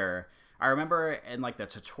 where I remember in like the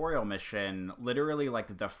tutorial mission, literally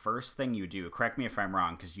like the first thing you do, correct me if I'm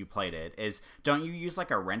wrong because you played it, is don't you use like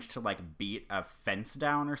a wrench to like beat a fence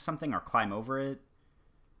down or something or climb over it?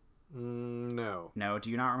 No. No, do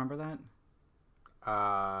you not remember that?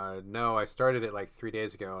 No, I started it like 3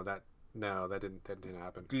 days ago. That didn't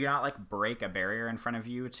happen. Do you not like break a barrier in front of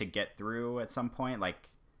you to get through at some point? Like,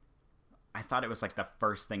 I thought it was like the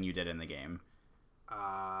first thing you did in the game.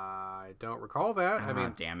 I don't recall that. I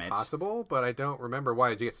mean, damn it. Possible, but I don't remember. Why,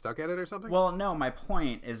 did you get stuck at it or something? Well, no, my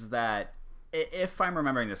point is that if I'm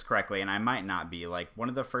remembering this correctly, and I might not be, like, one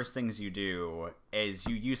of the first things you do is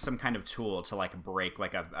you use some kind of tool to, like, break,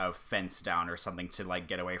 like, a fence down or something to, like,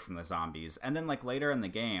 get away from the zombies. And then, like, later in the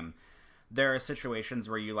game, there are situations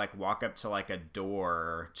where you, like, walk up to, like, a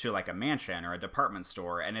door to, like, a mansion or a department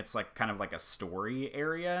store, and it's, like, kind of like a story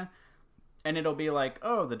area. And it'll be like,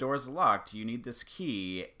 oh, the door's locked, you need this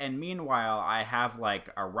key. And meanwhile, I have, like,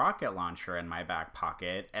 a rocket launcher in my back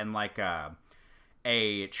pocket and, like,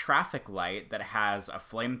 a traffic light that has a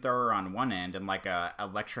flamethrower on one end and, like, a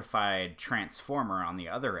electrified transformer on the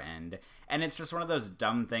other end. And it's just one of those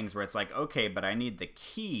dumb things where it's like, okay, but I need the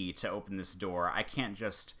key to open this door. I can't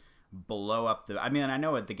just blow up the... I mean, I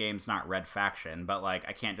know the game's not Red Faction, but, like,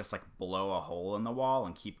 I can't just, like, blow a hole in the wall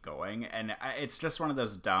and keep going. And it's just one of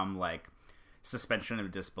those dumb, like, suspension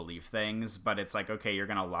of disbelief things, but it's like, okay, you're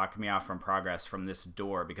gonna lock me off from progress from this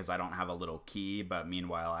door because I don't have a little key, but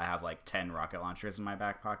meanwhile I have like 10 rocket launchers in my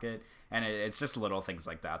back pocket, and it's just little things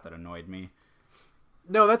like that annoyed me.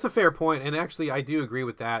 No, that's a fair point, and actually I do agree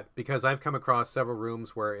with that, because I've come across several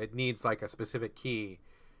rooms where it needs like a specific key,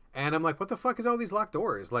 and I'm like, what the fuck is all these locked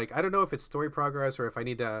doors? Like, I don't know if it's story progress or if I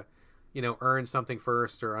need to, earn something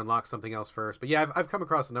first or unlock something else first, but yeah, I've come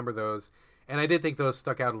across a number of those, and I did think those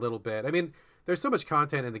stuck out a little bit. I mean, there's so much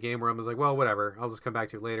content in the game where I was like, well, whatever, I'll just come back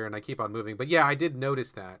to it later, and I keep on moving. But yeah, I did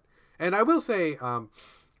notice that. And I will say,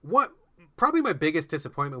 what probably my biggest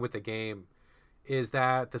disappointment with the game is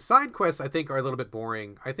that the side quests, I think, are a little bit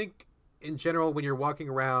boring. I think, in general, when you're walking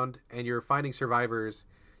around and you're finding survivors,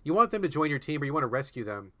 you want them to join your team or you want to rescue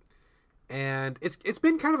them. And it's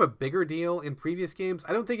been kind of a bigger deal in previous games.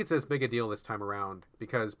 I don't think it's as big a deal this time around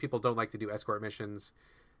because people don't like to do escort missions,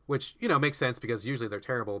 which, makes sense because usually they're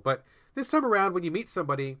terrible. But this time around, when you meet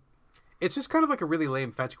somebody, it's just kind of like a really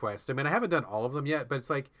lame fetch quest. I mean, I haven't done all of them yet, but it's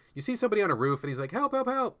like you see somebody on a roof and he's like, help, help,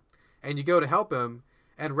 help. And you go to help him.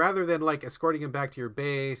 And rather than like escorting him back to your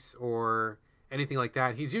base or anything like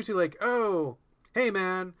that, he's usually like, oh, hey,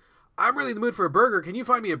 man, I'm really in the mood for a burger. Can you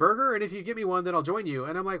find me a burger? And if you get me one, then I'll join you.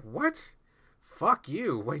 And I'm like, what? Fuck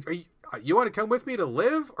you. Wait, you want to come with me to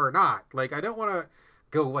live or not? Like, I don't want to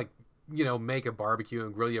go like, make a barbecue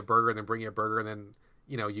and grill you a burger and then bring you a burger and then,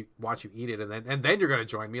 you watch you eat it and then you're going to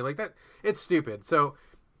join me like that. It's stupid. So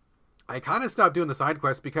I kind of stopped doing the side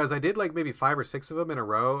quests because I did like maybe 5 or 6 of them in a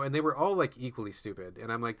row and they were all like equally stupid.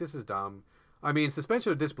 And I'm like, this is dumb. I mean,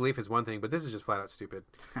 suspension of disbelief is one thing, but this is just flat out stupid.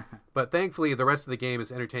 But thankfully the rest of the game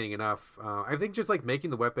is entertaining enough. I think just like making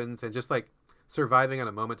the weapons and just like surviving on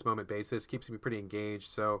a moment to moment basis keeps me pretty engaged.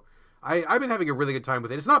 So I've been having a really good time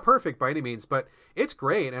with it. It's not perfect by any means, but it's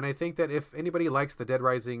great. And I think that if anybody likes the Dead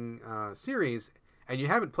Rising series and you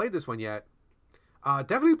haven't played this one yet,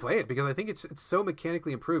 definitely play it because I think it's so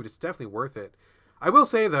mechanically improved. It's definitely worth it. I will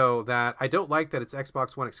say, though, that I don't like that it's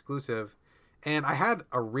Xbox One exclusive. And I had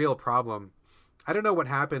a real problem. I don't know what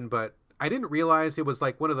happened, but I didn't realize it was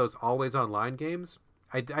like one of those always online games.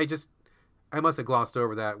 I must have glossed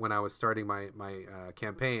over that when I was starting my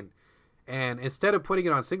campaign. And instead of putting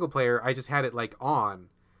it on single player, I just had it like on.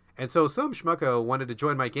 And so some schmucko wanted to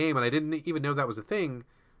join my game, and I didn't even know that was a thing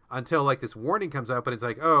until like this warning comes up, and it's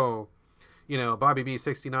like, oh, Bobby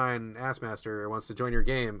B69 Assmaster wants to join your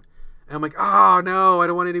game. And I'm like, oh no, I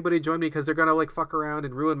don't want anybody to join me because they're gonna like fuck around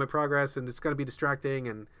and ruin my progress, and it's gonna be distracting,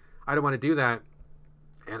 and I don't want to do that.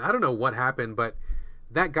 And I don't know what happened, but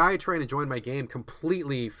that guy trying to join my game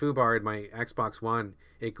completely foobarred my Xbox One.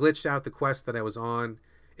 It glitched out the quest that I was on.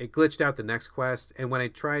 It glitched out the next quest, and when I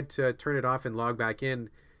tried to turn it off and log back in,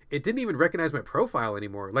 it didn't even recognize my profile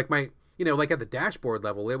anymore. Like my, like at the dashboard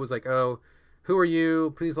level, it was like, oh, who are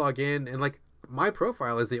you? Please log in. And like my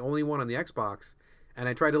profile is the only one on the Xbox. And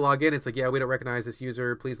I tried to log in. It's like, yeah, we don't recognize this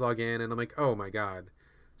user. Please log in. And I'm like, oh my God.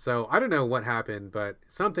 So I don't know what happened, but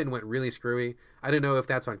something went really screwy. I don't know if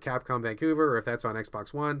that's on Capcom Vancouver or if that's on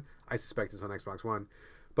Xbox One. I suspect it's on Xbox One.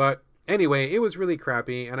 But anyway, it was really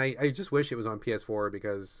crappy, and I just wish it was on PS4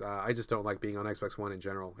 because I just don't like being on Xbox One in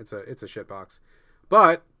general. It's a shitbox.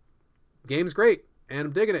 But game's great, and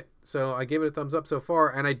I'm digging it. So I gave it a thumbs up so far,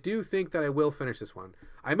 and I do think that I will finish this one.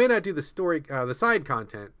 I may not do the story, the side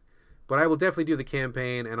content, but I will definitely do the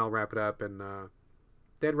campaign, and I'll wrap it up. And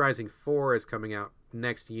Dead Rising 4 is coming out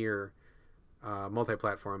next year,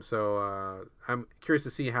 multi-platform. So I'm curious to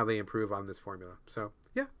see how they improve on this formula. So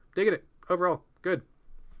yeah, digging it. Overall, good.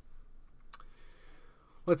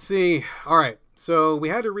 Let's see. All right. So we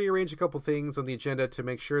had to rearrange a couple things on the agenda to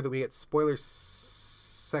make sure that we get spoiler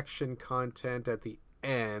section content at the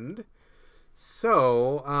end.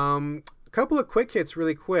 So a couple of quick hits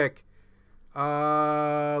really quick.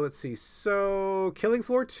 Let's see. So Killing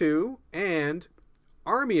Floor 2 and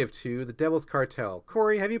Army of Two, The Devil's Cartel.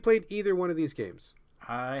 Corey, have you played either one of these games?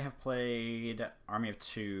 I have played Army of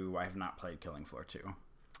Two. I have not played Killing Floor 2.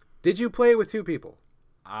 Did you play it with two people?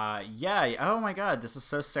 Yeah. Oh my god, this is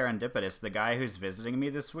so serendipitous. The guy who's visiting me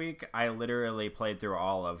this week, I literally played through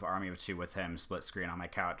all of Army of Two with him, split screen on my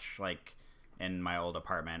couch, like in my old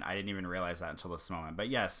apartment. I didn't even realize that until this moment. But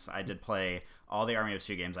yes, I did play all the Army of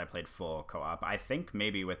Two games. I played full co-op. I think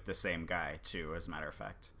maybe with the same guy too, as a matter of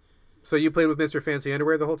fact. So you played with Mr. Fancy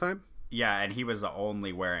Underwear the whole time? Yeah, and he was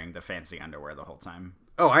only wearing the fancy underwear the whole time.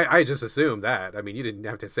 Oh, I just assumed that. I mean, you didn't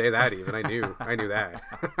have to say that even. I knew that.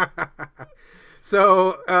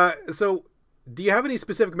 So do you have any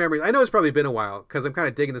specific memories? I know it's probably been a while because I'm kind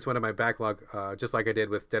of digging this one in my backlog, just like I did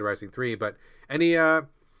with Dead Rising 3. But any, why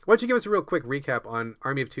don't you give us a real quick recap on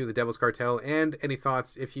Army of Two, The Devil's Cartel, and any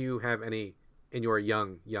thoughts, if you have any, in your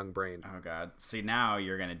young brain? Oh god, see, now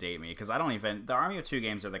you're gonna date me because I don't even. The Army of Two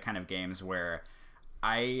games are the kind of games where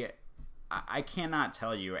I cannot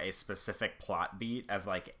tell you a specific plot beat of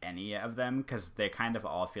like any of them because they kind of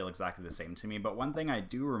all feel exactly the same to me. But one thing I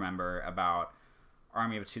do remember about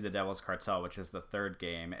Army of Two, The Devil's Cartel, which is the third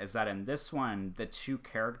game, is that in this one the two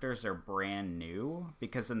characters are brand new,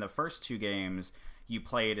 because in the first two games you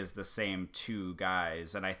played as the same two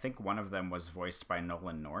guys, and I think one of them was voiced by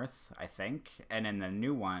Nolan North, I think. And in the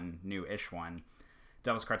new-ish one,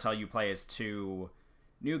 Devil's Cartel, you play as two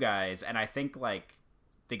new guys, and I think like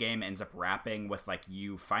the game ends up wrapping with like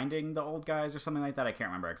you finding the old guys or something like that. I can't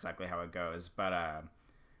remember exactly how it goes, but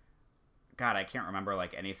god, I can't remember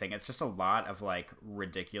like anything. It's just a lot of like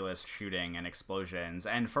ridiculous shooting and explosions,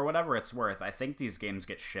 and for whatever it's worth, I think these games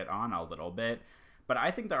get shit on a little bit. But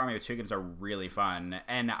I think the Army of Two games are really fun,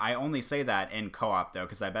 and I only say that in co-op, though,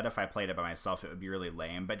 because I bet if I played it by myself, it would be really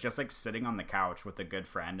lame. But just, like, sitting on the couch with a good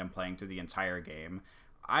friend and playing through the entire game,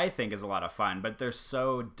 I think is a lot of fun. But they're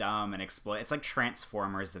so dumb and it's like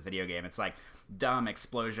Transformers, the video game. It's, like, dumb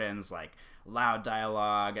explosions, like, loud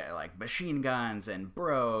dialogue, like, machine guns and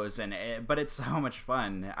bros, but it's so much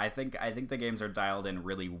fun. I think the games are dialed in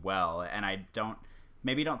really well, and I don't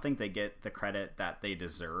think they get the credit that they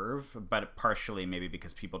deserve, but partially maybe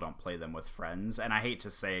because people don't play them with friends. And I hate to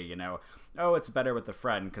say, oh, it's better with a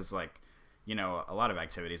friend, because, like, a lot of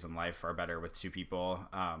activities in life are better with two people.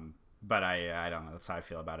 But I don't know. That's how I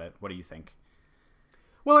feel about it. What do you think?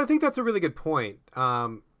 Well, I think that's a really good point.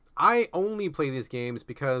 I only play these games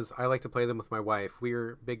because I like to play them with my wife.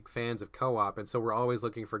 We're big fans of co-op, and so we're always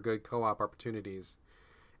looking for good co-op opportunities.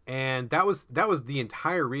 And that was the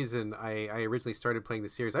entire reason I originally started playing the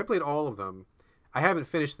series. I played all of them. I haven't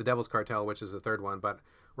finished The Devil's Cartel, which is the third one, but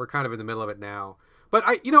we're kind of in the middle of it now. But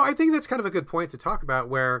I think that's kind of a good point to talk about,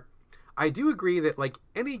 where I do agree that like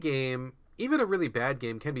any game, even a really bad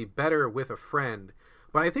game, can be better with a friend.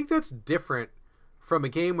 But I think that's different from a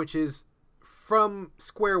game which is from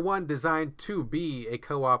square one designed to be a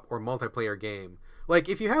co-op or multiplayer game. Like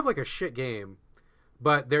if you have like a shit game,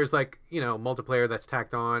 but there's like, multiplayer that's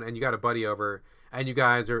tacked on, and you got a buddy over, and you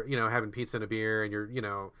guys are, having pizza and a beer, and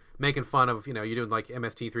you're, making fun of, you're doing like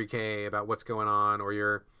MST3K about what's going on, or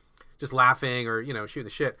you're just laughing or, shooting the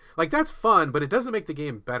shit. Like that's fun, but it doesn't make the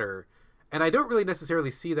game better. And I don't really necessarily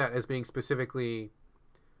see that as being specifically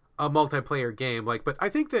a multiplayer game. But I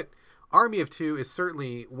think that Army of Two is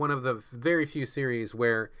certainly one of the very few series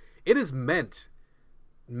where it is meant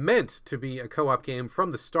to be a co-op game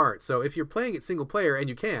from the start. So if you're playing it single player, and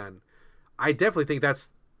you can, I definitely think that's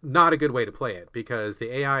not a good way to play it, because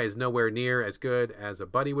the AI is nowhere near as good as a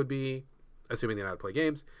buddy would be, assuming they know how to play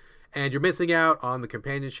games, and you're missing out on the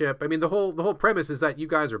companionship. I mean, the whole premise is that you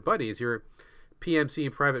guys are buddies. You're PMC,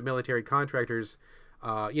 private military contractors,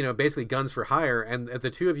 basically guns for hire, and the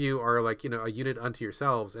two of you are like, a unit unto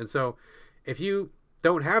yourselves. And so if you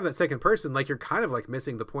don't have that second person, like, you're kind of like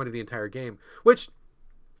missing the point of the entire game, which,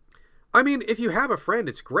 I mean, if you have a friend,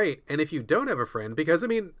 it's great. And if you don't have a friend, because I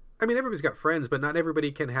mean, everybody's got friends, but not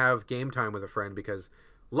everybody can have game time with a friend, because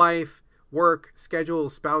life, work,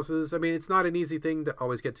 schedules, spouses. I mean, it's not an easy thing to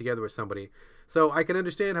always get together with somebody. So I can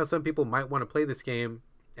understand how some people might want to play this game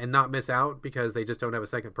and not miss out because they just don't have a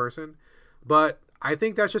second person. But I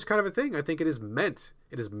think that's just kind of a thing. I think it is meant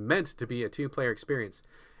to be a two-player experience.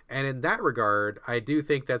 And in that regard, I do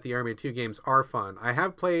think that the Army of Two games are fun. I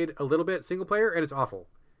have played a little bit single player, and it's awful.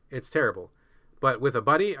 It's terrible. But with a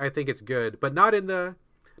buddy, I think it's good. But not in the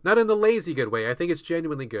lazy good way. I think it's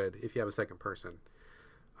genuinely good if you have a second person.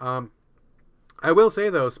 I will say,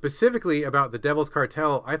 though, specifically about the Devil's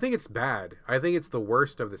Cartel, I think it's bad. I think it's the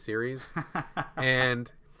worst of the series.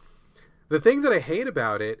 And the thing that I hate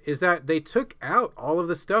about it is that they took out all of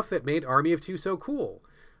the stuff that made Army of Two so cool.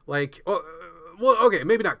 Like, well, okay,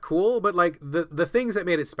 maybe not cool, but like the things that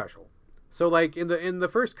made it special. So like in the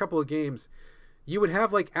first couple of games, you would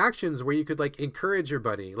have like actions where you could like encourage your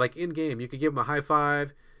buddy. Like in game, you could give him a high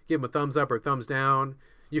five, give him a thumbs up or thumbs down.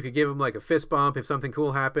 You could give him like a fist bump if something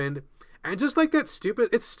cool happened. And just like that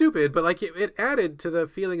it's stupid, but like it added to the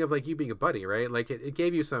feeling of like you being a buddy, right? Like it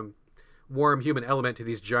gave you some warm human element to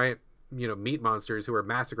these giant, meat monsters who are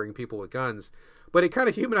massacring people with guns. But it kind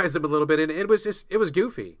of humanized them a little bit, and it was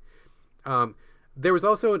goofy. There was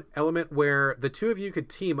also an element where the two of you could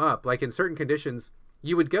team up, like in certain conditions,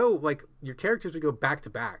 you would go, like, your characters would go back to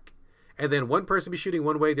back. And then one person be shooting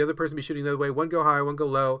one way, the other person be shooting the other way, one go high, one go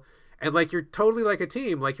low. And, like, you're totally like a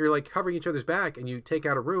team. Like, you're, like, covering each other's back, and you take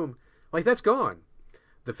out a room. Like, that's gone.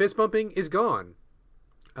 The fist bumping is gone.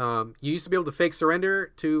 You used to be able to fake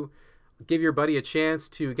surrender to give your buddy a chance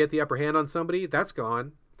to get the upper hand on somebody. That's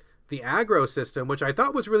gone. The aggro system, which I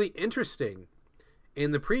thought was really interesting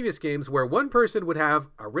in the previous games, where one person would have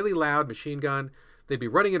a really loud machine gun. They'd be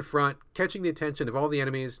running in front, catching the attention of all the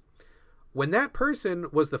enemies. When that person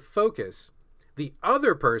was the focus, the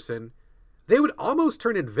other person, they would almost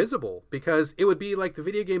turn invisible, because it would be like the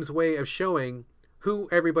video game's way of showing who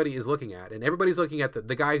everybody is looking at. And everybody's looking at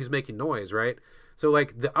the guy who's making noise, right? So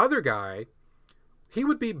like the other guy, he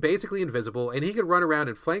would be basically invisible, and he could run around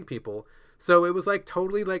and flank people. So it was like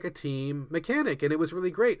totally like a team mechanic, and it was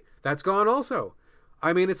really great. That's gone also.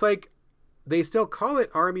 I mean, it's like they still call it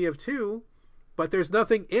Army of Two, but there's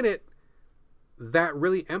nothing in it that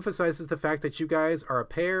really emphasizes the fact that you guys are a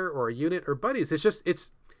pair or a unit or buddies. It's just,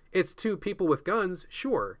 it's two people with guns,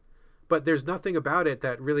 sure, but there's nothing about it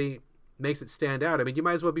that really makes it stand out. I mean, you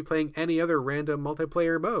might as well be playing any other random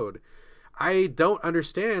multiplayer mode. I don't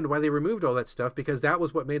understand why they removed all that stuff, because that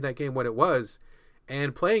was what made that game what it was.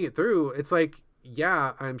 And playing it through, it's like,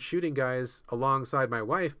 yeah, I'm shooting guys alongside my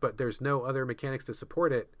wife, but there's no other mechanics to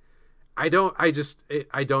support it. I don't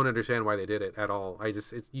understand why they did it at all.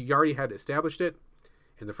 You already had established it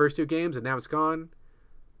in the first two games, and now it's gone.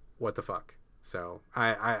 What the fuck? So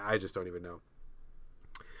I just don't even know.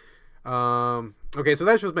 Okay, so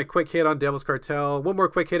that's just my quick hit on Devil's Cartel. One more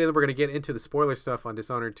quick hit, and then we're going to get into the spoiler stuff on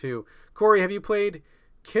Dishonored 2. Corey, have you played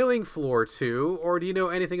Killing Floor 2, or do you know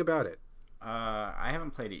anything about it? I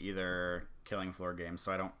haven't played either Killing Floor games,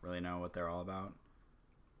 so I don't really know what they're all about.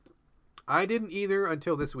 I didn't either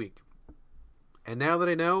until this week. And now that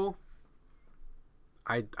I know,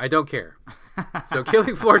 I don't care. So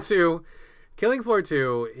Killing Floor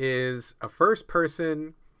 2 is a first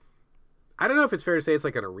person, I don't know if it's fair to say it's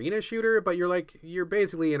like an arena shooter, but you're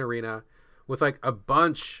basically in an arena with like a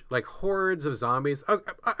bunch, like hordes of zombies.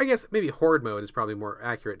 I guess maybe horde mode is probably more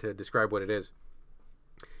accurate to describe what it is.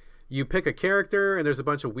 You pick a character, and there's a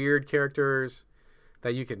bunch of weird characters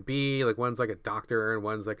that you can be. Like one's like a doctor, and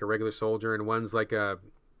one's like a regular soldier, and one's like a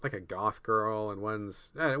goth girl, and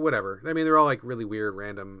one's whatever. I mean, they're all like really weird,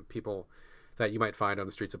 random people that you might find on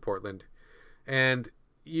the streets of Portland. And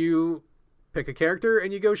you pick a character,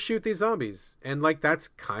 and you go shoot these zombies, and like that's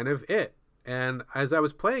kind of it. And as I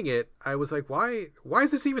was playing it, I was like, why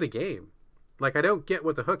is this even a game? Like, I don't get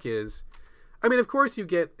what the hook is. I mean, of course you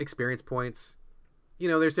get experience points.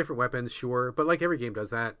 There's different weapons, sure, but like every game does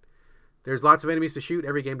that. There's lots of enemies to shoot.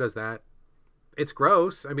 Every game does that. It's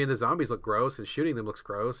gross. I mean, the zombies look gross, and shooting them looks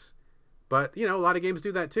gross. But, a lot of games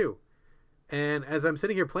do that too. And as I'm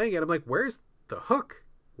sitting here playing it, I'm like, where's the hook?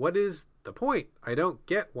 What is the point? I don't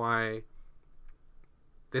get why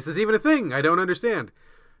this is even a thing. I don't understand.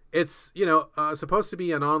 It's, supposed to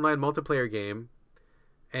be an online multiplayer game,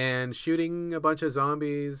 and shooting a bunch of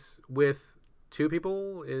zombies with two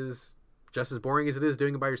people is just as boring as it is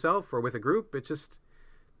doing it by yourself or with a group.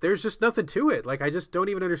 There's just nothing to it. Like, I just don't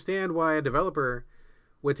even understand why a developer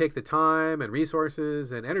would take the time and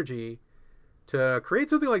resources and energy to create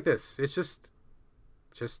something like this. It's just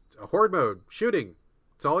a horde mode shooting.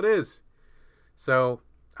 That's all it is. So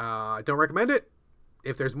I don't recommend it.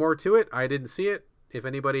 If there's more to it, I didn't see it. If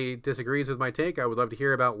anybody disagrees with my take, I would love to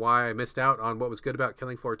hear about why I missed out on what was good about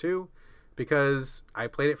Killing Floor 2, because I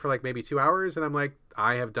played it for like maybe 2 hours and I'm like,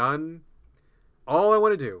 I have done all I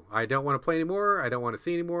want to do. I don't want to play anymore. I don't want to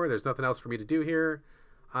see anymore. There's nothing else for me to do here.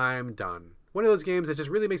 I'm done. One of those games that just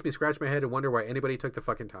really makes me scratch my head and wonder why anybody took the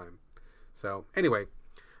fucking time. So anyway,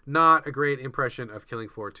 not a great impression of Killing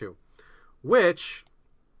Floor 2, which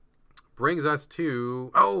brings us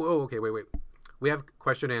to okay, wait. We have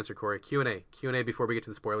question and answer, Corey. Q&A before we get to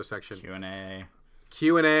the spoiler section. Q&A.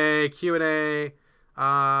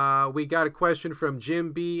 We got a question from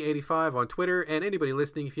Jim B85 on Twitter, and anybody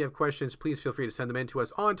listening, if you have questions, please feel free to send them in to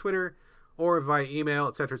us on Twitter or via email,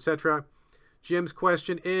 etc., etc. Jim's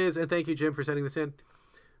question is, and thank you, Jim, for sending this in,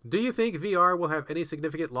 do you think VR will have any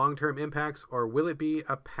significant long-term impacts, or will it be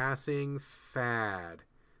a passing fad?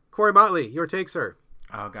 Corey Motley, your take, sir.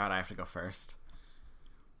 Oh, God, I have to go first.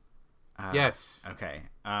 Yes. Okay.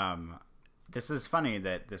 This is funny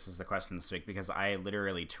that this is the question this week, because I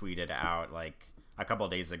literally tweeted out like a couple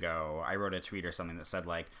of days ago. I wrote a tweet or something that said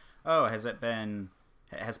like, "Oh, has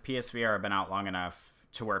PSVR been out long enough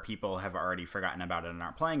to where people have already forgotten about it and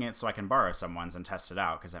aren't playing it, so I can borrow someone's and test it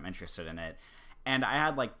out because I'm interested in it?" And I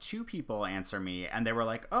had like 2 people answer me, and they were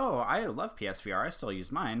like, "Oh, I love PSVR. I still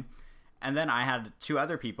use mine." And then I had 2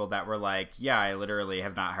 other people that were like, "Yeah, I literally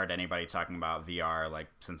have not heard anybody talking about VR like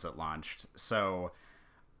since it launched." So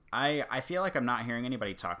I feel like I'm not hearing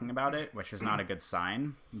anybody talking about it, which is not a good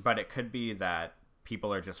sign. But it could be that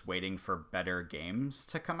people are just waiting for better games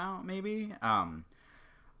to come out, maybe.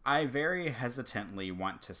 I very hesitantly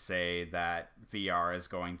want to say that VR is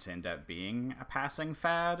going to end up being a passing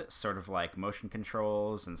fad, sort of like motion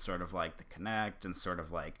controls and sort of like the Kinect and sort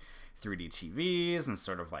of like 3D TVs and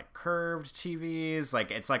sort of like curved TVs.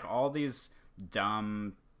 Like, it's like all these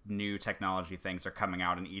dumb new technology things are coming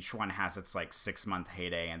out, and each one has its like 6-month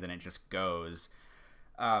heyday, and then it just goes.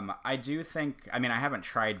 I do think, I mean, I haven't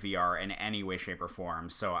tried VR in any way, shape, or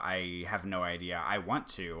form, so I have no idea. I want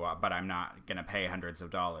to, but I'm not going to pay hundreds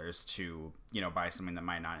of dollars to, buy something that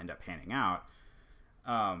might not end up panning out.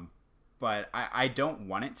 But I don't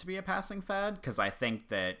want it to be a passing fad, because I think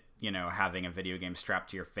that, having a video game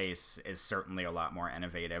strapped to your face is certainly a lot more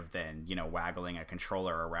innovative than, waggling a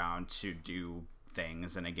controller around to do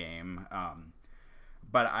things in a game.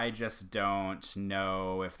 But I just don't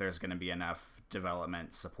know if there's going to be enough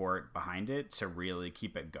development support behind it to really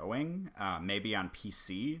keep it going. Maybe on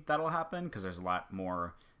PC that'll happen, because there's a lot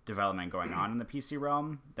more development going on in the PC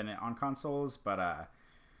realm than on consoles. But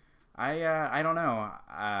I don't know.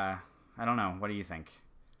 I don't know. What do you think?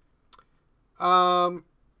 Well,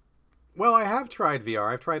 I have tried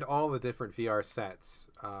VR. I've tried all the different VR sets,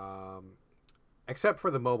 except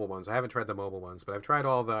for the mobile ones. I haven't tried the mobile ones, but I've tried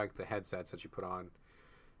all the headsets that you put on.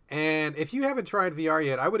 And if you haven't tried VR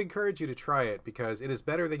yet, I would encourage you to try it, because it is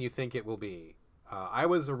better than you think it will be. I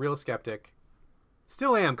was a real skeptic.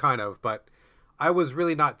 Still am, kind of, but I was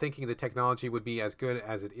really not thinking the technology would be as good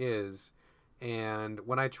as it is. And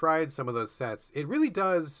when I tried some of those sets, it really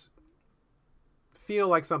does feel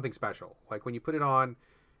like something special. Like when you put it on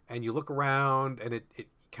and you look around, and it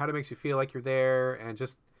kind of makes you feel like you're there, and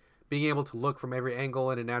just being able to look from every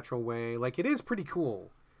angle in a natural way. Like, it is pretty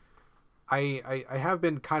cool. I have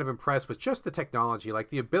been kind of impressed with just the technology. Like,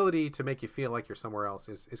 the ability to make you feel like you're somewhere else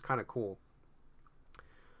is kind of cool.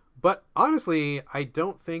 But honestly, I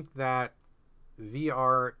don't think that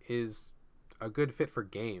VR is a good fit for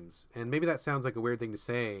games. And maybe that sounds like a weird thing to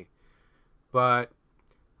say, but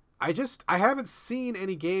I haven't seen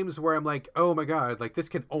any games where I'm like, oh my God, like this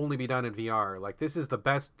can only be done in VR. Like, this is the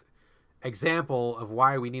best example of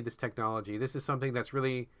why we need this technology. This is something that's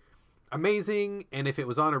really amazing, and if it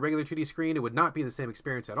was on a regular 2D screen, it would not be the same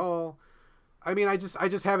experience at all. I mean, I just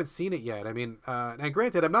haven't seen it yet. I mean, and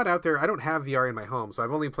granted, I'm not out there. I don't have VR in my home, so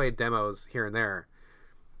I've only played demos here and there.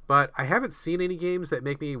 But I haven't seen any games that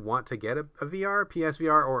make me want to get a VR,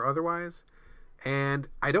 PSVR or otherwise. And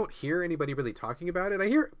I don't hear anybody really talking about it.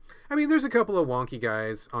 I mean, there's a couple of wonky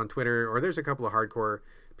guys on Twitter, or there's a couple of hardcore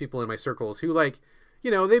people in my circles who, like,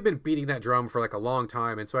 they've been beating that drum for like a long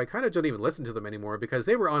time. And so I kind of don't even listen to them anymore, because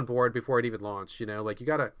they were on board before it even launched. Like, you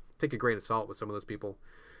got to take a grain of salt with some of those people.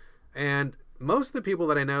 And most of the people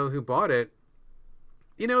that I know who bought it,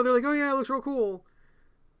 they're like, oh yeah, it looks real cool.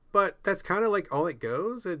 But that's kind of like all it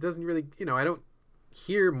goes. It doesn't really, I don't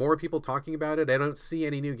hear more people talking about it. I don't see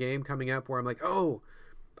any new game coming up where I'm like, oh,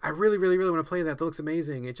 I really, really, really want to play that. That looks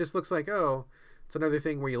amazing. It just looks like, oh, it's another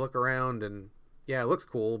thing where you look around and yeah, it looks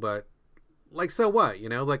cool, but like, so what?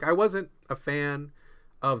 Like, I wasn't a fan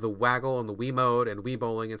of the waggle and the Wii mode and Wii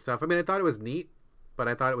bowling and stuff. I mean, I thought it was neat, but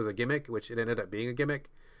I thought it was a gimmick, which it ended up being a gimmick.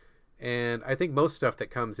 And I think most stuff that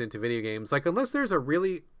comes into video games, like unless there's a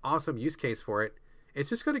really awesome use case for it, it's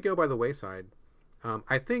just going to go by the wayside.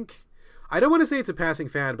 I think, I don't want to say it's a passing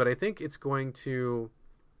fad, but I think it's going to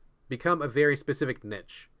become a very specific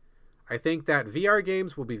niche. I think that VR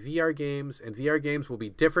games will be VR games, and VR games will be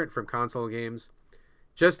different from console games,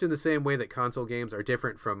 just in the same way that console games are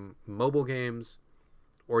different from mobile games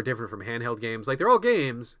or different from handheld games. Like, they're all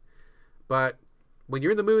games, but when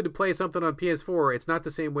you're in the mood to play something on PS4, it's not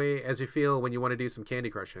the same way as you feel when you want to do some Candy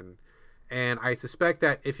Crushing. And I suspect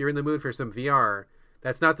that if you're in the mood for some VR,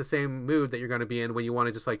 that's not the same mood that you're going to be in when you want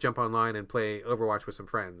to just like jump online and play Overwatch with some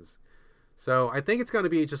friends. So I think it's going to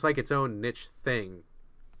be just like its own niche thing.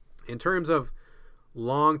 In terms of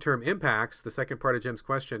long-term impacts, the second part of Jim's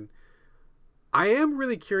question, I am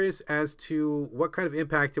really curious as to what kind of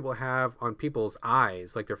impact it will have on people's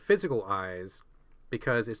eyes, like their physical eyes,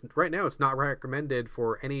 because right now it's not recommended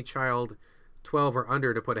for any child 12 or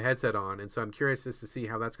under to put a headset on. And so I'm curious as to see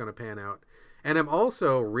how that's going to pan out. And I'm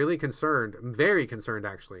also really concerned, very concerned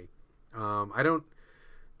actually. I don't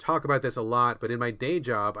talk about this a lot, but in my day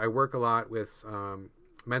job, I work a lot with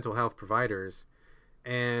mental health providers.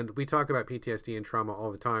 And we talk about PTSD and trauma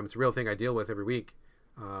all the time. It's a real thing I deal with every week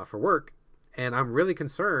for work. And I'm really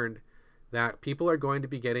concerned that people are going to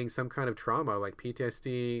be getting some kind of trauma like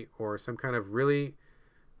PTSD or some kind of really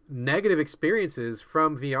negative experiences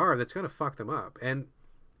from VR that's going to fuck them up. And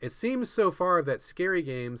it seems so far that scary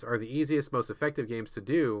games are the easiest, most effective games to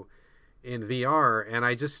do in VR. And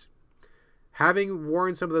I just, having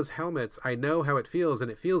worn some of those helmets, I know how it feels, and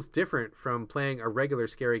it feels different from playing a regular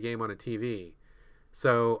scary game on a TV.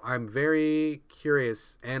 So I'm very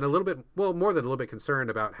curious and a little bit, well, more than a little bit concerned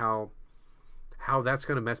about how that's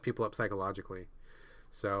going to mess people up psychologically.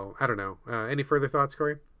 So I don't know. Any further thoughts,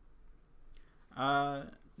 Corey?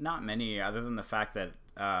 Not many, other than the fact that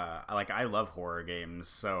I love horror games,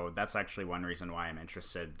 so that's actually one reason why I'm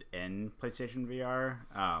interested in PlayStation VR.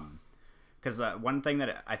 Because one thing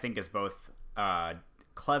that I think is both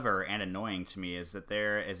clever and annoying to me is that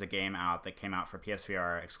there is a game out that came out for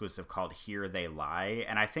PSVR exclusive called Here They Lie,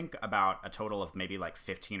 and I think about a total of maybe like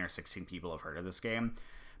 15 or 16 people have heard of this game.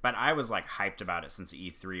 But I was like hyped about it since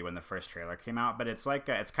E3 when the first trailer came out. But it's like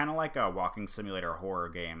it's kind of like a walking simulator horror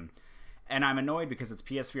game. And I'm annoyed because it's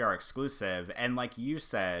PSVR exclusive. And like you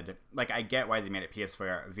said, like I get why they made it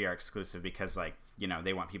PSVR exclusive because like, you know,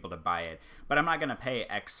 they want people to buy it. But I'm not going to pay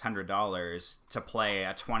X $100 to play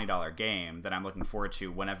a $20 game that I'm looking forward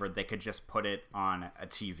to whenever they could just put it on a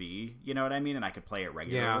TV. You know what I mean? And I could play it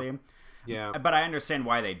regularly. Yeah. But I understand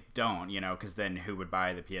why they don't, you know, because then who would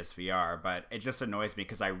buy the PSVR? But it just annoys me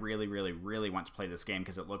because I really, really, really want to play this game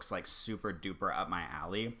because it looks like super duper up my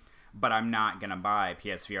alley. But I'm not going to buy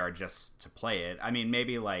PSVR just to play it. I mean,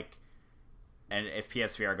 maybe like, and if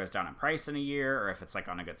PSVR goes down in price in a year, or if it's like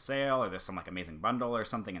on a good sale, or there's some like amazing bundle or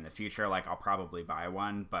something in the future, like I'll probably buy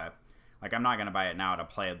one. But like, I'm not going to buy it now to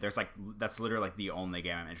play it. There's like, that's literally like the only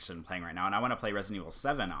game I'm interested in playing right now. And I want to play Resident Evil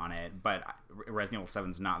 7 on it, but Resident Evil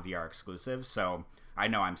 7's not VR exclusive. So I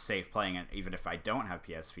know I'm safe playing it even if I don't have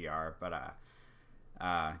PSVR. But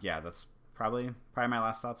yeah, that's probably my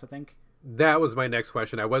last thoughts, I think. That was my next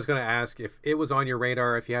question. I was going to ask if it was on your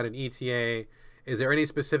radar, if you had an ETA, is there any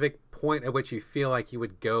specific point at which you feel like you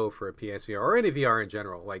would go for a PSVR or any VR in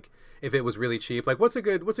general? Like if it was really cheap, like what's a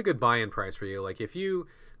good buy-in price for you? Like if you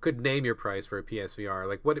could name your price for a PSVR,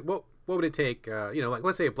 like what would it take? You know, like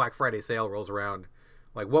let's say a Black Friday sale rolls around,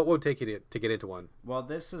 like what would it take you to get into one? Well,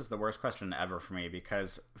 this is the worst question ever for me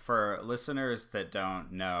because for listeners that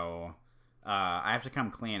don't know, I have to come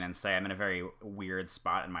clean and say I'm in a very weird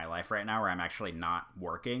spot in my life right now where I'm actually not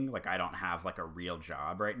working. Like I don't have like a real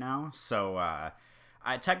job right now. So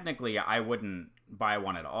technically I wouldn't buy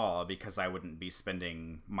one at all because I wouldn't be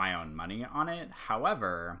spending my own money on it.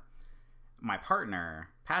 However, my partner,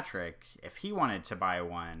 Patrick, if he wanted to buy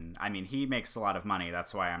one, I mean, he makes a lot of money.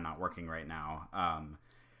 That's why I'm not working right now.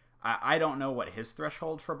 I don't know what his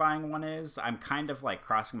threshold for buying one is. I'm kind of like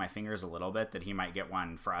crossing my fingers a little bit that he might get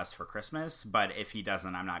one for us for Christmas. But if he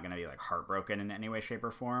doesn't, I'm not going to be like heartbroken in any way, shape,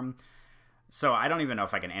 or form. So I don't even know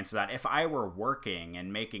if I can answer that. If I were working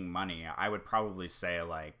and making money, I would probably say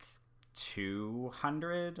like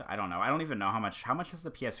 200. I don't know. I don't even know how much is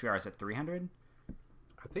the PSVR? Is it 300?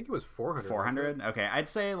 I think it was 400. 400? Okay, I'd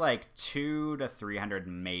say like 200 to 300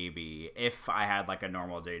 maybe if I had like a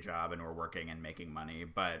normal day job and were working and making money.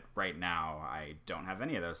 But right now I don't have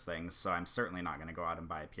any of those things, so I'm certainly not going to go out and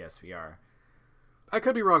buy a PSVR. I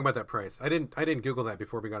could be wrong about that price. I didn't Google that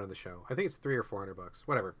before we got on the show. I think it's $300 or $400.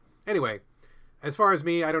 Whatever. Anyway, as far as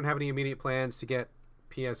me, I don't have any immediate plans to get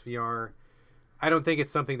PSVR. I don't think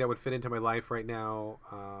it's something that would fit into my life right now.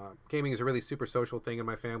 Gaming is a really super social thing in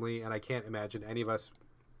my family, and I can't imagine any of us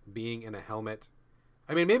being in a helmet.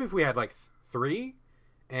 I mean, maybe if we had like three,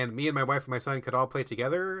 and me and my wife and my son could all play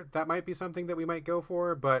together, that might be something that we might go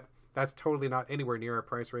for, but that's totally not anywhere near our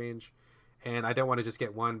price range. And I don't want to just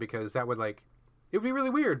get one because that would it would be really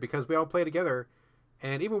weird because we all play together.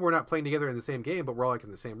 And even when we're not playing together in the same game, but we're all like in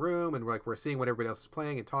the same room and we're seeing what everybody else is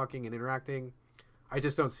playing and talking and interacting. I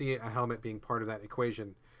just don't see a helmet being part of that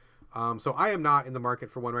equation. So I am not in the market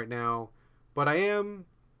for one right now, but I am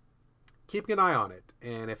keeping an eye on it.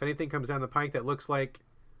 And if anything comes down the pike that looks like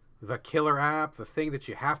the killer app, the thing that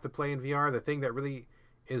you have to play in VR, the thing that really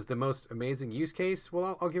is the most amazing use case,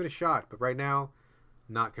 well, I'll give it a shot. But right now,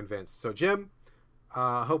 not convinced. So Jim,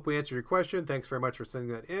 hope we answered your question. Thanks very much for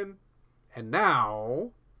sending that in. And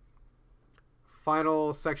now,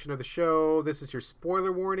 final section of the show. This is your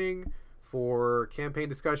spoiler warning for campaign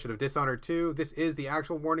discussion of Dishonored 2. This is the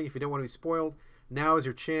actual warning. If you don't want to be spoiled, now is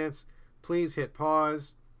your chance. Please hit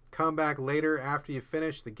pause. Come back later after you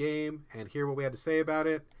finish the game and hear what we had to say about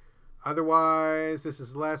it. Otherwise, this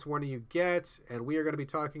is the last warning you get, and we are going to be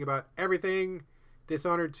talking about everything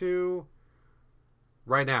Dishonored 2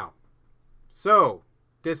 right now. So,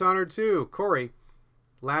 Dishonored 2, Corey.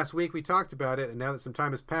 Last week we talked about it, and now that some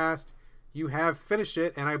time has passed, you have finished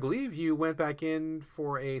it, and I believe you went back in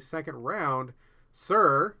for a second round.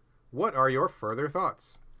 Sir, what are your further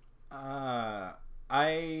thoughts? I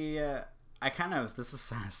kind of, this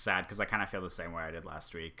is sad because I kind of feel the same way I did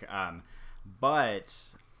last week. But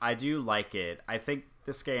I do like it. I think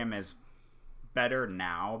this game is better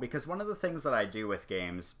now because one of the things that I do with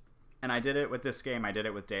games, and I did it with this game, I did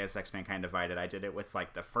it with Deus Ex Mankind Divided, I did it with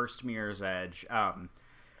like the first Mirror's Edge.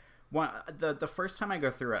 The first time I go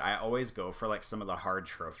through it, I always go for like some of the hard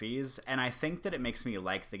trophies, and I think that it makes me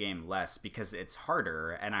like the game less because it's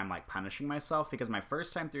harder, and I'm like punishing myself because my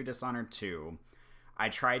first time through Dishonored 2, I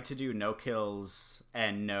tried to do no kills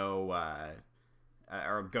and no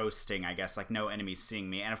or ghosting, I guess, like no enemies seeing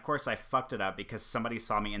me, and of course I fucked it up because somebody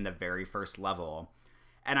saw me in the very first level,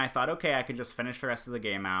 and I thought, okay, I can just finish the rest of the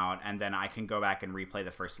game out, and then I can go back and replay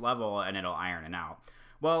the first level, and it'll iron it out.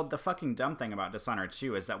 Well, the fucking dumb thing about Dishonored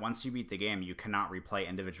 2 is that once you beat the game, you cannot replay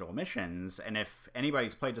individual missions, and if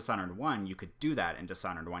anybody's played Dishonored 1, you could do that in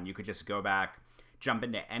Dishonored 1. You could just go back, jump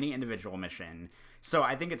into any individual mission. So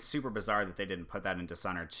I think it's super bizarre that they didn't put that in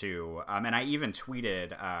Dishonored 2. And I even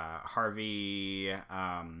tweeted Harvey,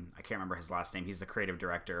 I can't remember his last name, he's the creative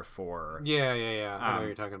director for... Yeah, I know what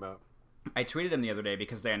you're talking about. I tweeted him the other day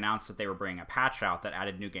because they announced that they were bringing a patch out that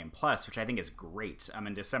added New Game Plus, which I think is great.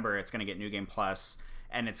 In December, it's going to get New Game Plus,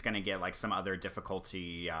 and it's going to get like some other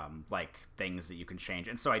difficulty like things that you can change.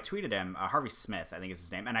 And so I tweeted him, Harvey Smith, I think is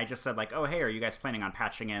his name, and I just said like, oh hey, are you guys planning on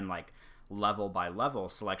patching in like level by level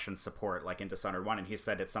selection support like in Dishonored 1? And he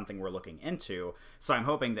said it's something we're looking into. So I'm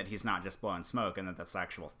hoping that he's not just blowing smoke and that that's the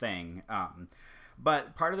actual thing.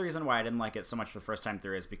 But part of the reason why I didn't like it so much the first time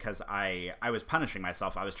through is because I was punishing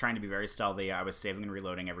myself. I was trying to be very stealthy. I was saving and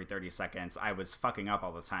reloading every 30 seconds. I was fucking up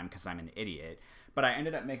all the time because I'm an idiot. But I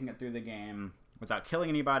ended up making it through the game without killing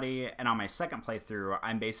anybody. And on my second playthrough,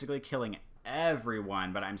 I'm basically killing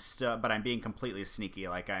everyone, but I'm being completely sneaky.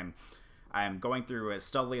 Like I'm going through as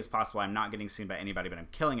stealthily as possible. I'm not getting seen by anybody, but I'm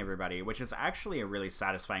killing everybody, which is actually a really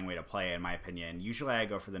satisfying way to play, in my opinion. Usually I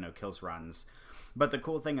go for the no kills runs. But the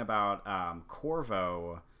cool thing about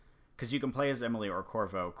Corvo, because you can play as Emily or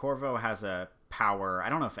Corvo. Corvo has a power, I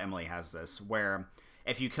don't know if Emily has this, where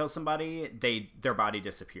if you kill somebody, their body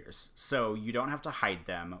disappears. So you don't have to hide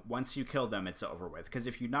them. Once you kill them, it's over with. Because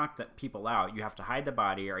if you knock the people out, you have to hide the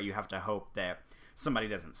body, or you have to hope that somebody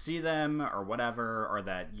doesn't see them or whatever, or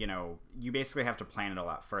that, you basically have to plan it a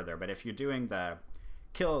lot further. But if you're doing the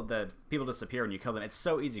kill, the people disappear when you kill them, it's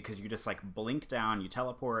so easy because you just like blink down, you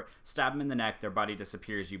teleport, stab them in the neck, their body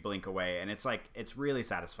disappears, you blink away, and it's really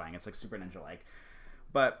satisfying. It's like super ninja like.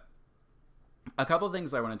 But a couple of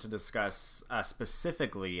things I wanted to discuss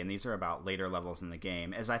specifically, and these are about later levels in the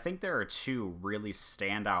game, is I think there are two really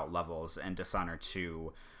standout levels in Dishonored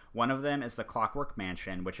 2. One of them is the Clockwork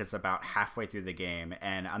Mansion, which is about halfway through the game,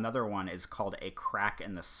 and another one is called A Crack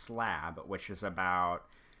in the Slab, which is about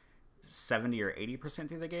 70 or 80%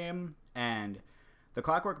 through the game. And the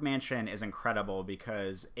Clockwork Mansion is incredible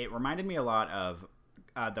because it reminded me a lot of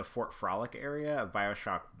the Fort Frolic area of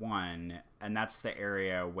Bioshock 1, and that's the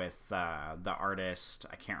area with the artist,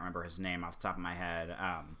 I can't remember his name off the top of my head,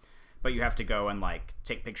 but you have to go and like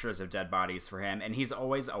take pictures of dead bodies for him, and he's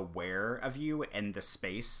always aware of you in the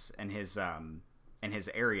space in his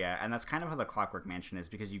area. And that's kind of how the Clockwork Mansion is,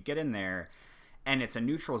 because you get in there and it's a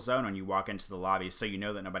neutral zone when you walk into the lobby, so you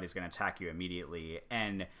know that nobody's going to attack you immediately.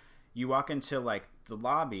 And you walk into like the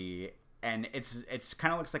lobby, and it's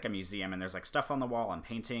kind of looks like a museum, and there's like stuff on the wall and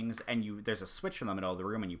paintings, and there's a switch in the middle of the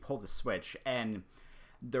room, and you pull the switch, and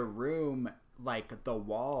the room, like the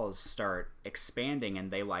walls start expanding,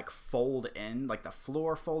 and they like fold in, like the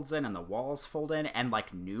floor folds in and the walls fold in, and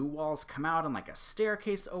like new walls come out, and like a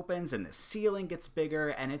staircase opens and the ceiling gets bigger,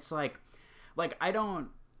 and it's like I don't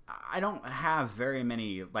have very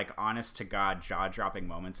many like honest to god jaw-dropping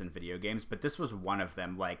moments in video games, but this was one of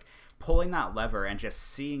them. Like pulling that lever and just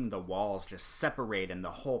seeing the walls just separate and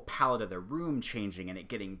the whole palette of the room changing and it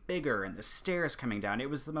getting bigger and the stairs coming down, it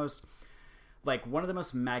was the most, like, one of the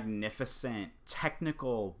most magnificent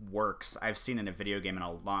technical works I've seen in a video game in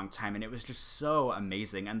a long time, and it was just so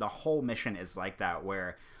amazing. And the whole mission is like that,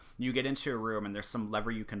 where you get into a room and there's some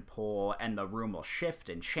lever you can pull, and the room will shift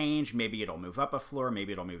and change. Maybe it'll move up a floor,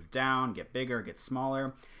 maybe it'll move down, get bigger, get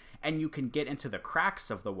smaller. And you can get into the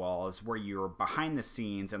cracks of the walls where you're behind the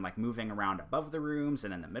scenes and like moving around above the rooms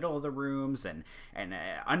and in the middle of the rooms and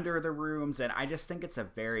under the rooms. And I just think it's a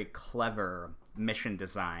very clever mission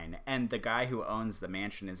design. And the guy who owns the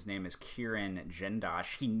mansion, his name is Kieran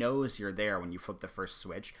Jendosh. He knows you're there when you flip the first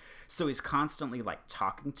switch. So he's constantly like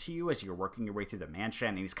talking to you as you're working your way through the mansion,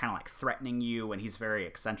 and he's kind of like threatening you, and he's very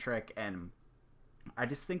eccentric. And I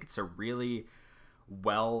just think it's a really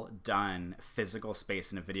well done physical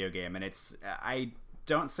space in a video game, and it's, I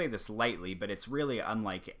don't say this lightly, but it's really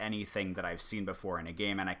unlike anything that I've seen before in a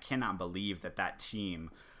game, and I cannot believe that team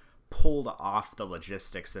pulled off the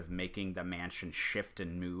logistics of making the mansion shift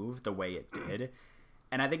and move the way it did.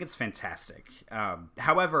 And I think it's fantastic.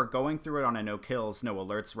 However, going through it on a no kills, no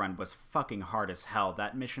alerts run was fucking hard as hell.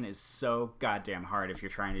 That mission is so goddamn hard if you're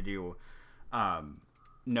trying to do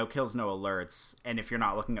no kills, no alerts, and if you're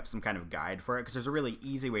not looking up some kind of guide for it, because there's a really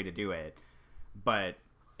easy way to do it, but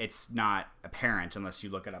it's not apparent unless you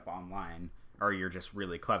look it up online, or you're just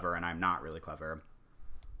really clever, and I'm not really clever.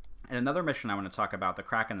 And another mission I want to talk about, the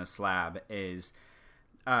crack in the slab, is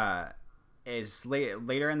later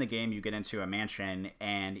in the game you get into a mansion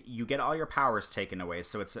and you get all your powers taken away,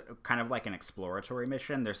 so it's kind of like an exploratory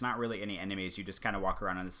mission. There's not really any enemies, you just kind of walk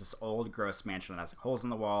around, and it's this old gross mansion that has like holes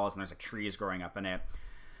in the walls, and there's like trees growing up in it.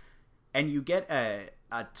 And you get a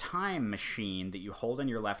time machine that you hold in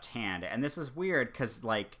your left hand. And this is weird because,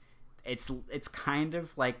 like, it's kind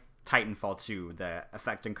of like Titanfall 2, the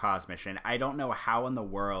Effect and Cause mission. I don't know how in the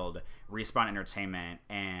world Respawn Entertainment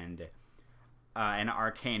and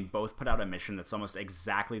Arcane both put out a mission that's almost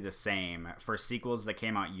exactly the same for sequels that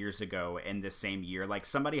came out years ago in the same year. Like,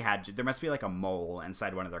 somebody had to, there must be like a mole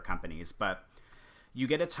inside one of their companies, but you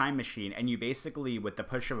get a time machine, and you basically, with the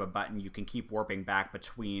push of a button, you can keep warping back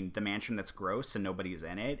between the mansion that's gross and nobody's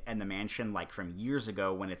in it, and the mansion like from years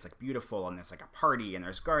ago when it's like beautiful and there's like a party and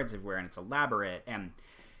there's guards everywhere and it's elaborate. And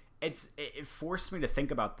it forced me to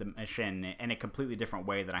think about the mission in a completely different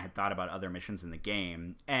way than I had thought about other missions in the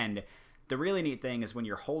game. And the really neat thing is when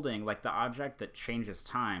you're holding, like, the object that changes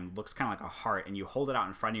time looks kind of like a heart, and you hold it out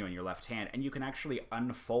in front of you in your left hand, and you can actually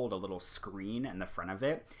unfold a little screen in the front of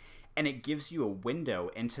it, and it gives you a window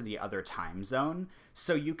into the other time zone,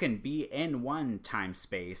 so you can be in one time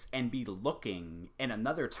space and be looking in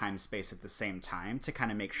another time space at the same time to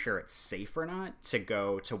kind of make sure it's safe or not to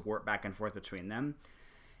go to warp back and forth between them.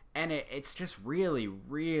 And it's just really,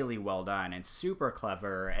 really well done and super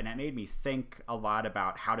clever, and it made me think a lot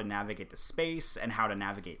about how to navigate the space and how to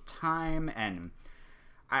navigate time, and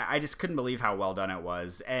I just couldn't believe how well done it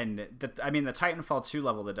was. And the Titanfall 2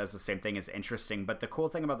 level that does the same thing is interesting, but the cool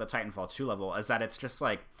thing about the Titanfall 2 level is that it's just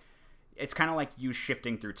like, it's kind of like you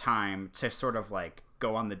shifting through time to sort of like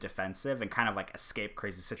go on the defensive and kind of like escape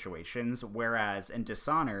crazy situations, whereas in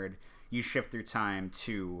Dishonored, you shift through time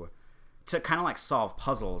to kind of like solve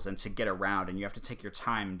puzzles and to get around, and you have to take your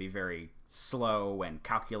time and be very slow and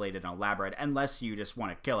calculated and elaborate, unless you just want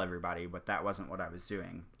to kill everybody, but that wasn't what I was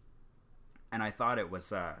doing. And I thought it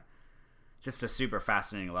was just a super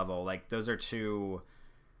fascinating level. Like, those are two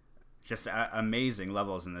just amazing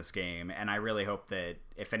levels in this game, and I really hope that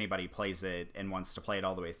if anybody plays it and wants to play it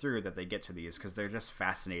all the way through, that they get to these, because they're just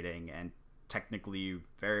fascinating and technically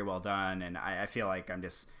very well done. And I feel like I'm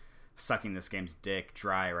just sucking this game's dick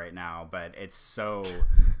dry right now, but it's so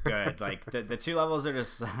good. Like, the two levels are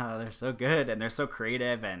just they're so good, and they're so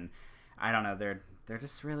creative, and I don't know, they're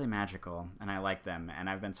just really magical, and I like them. And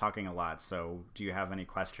I've been talking a lot, so do you have any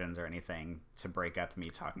questions or anything to break up me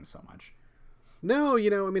talking so much? No,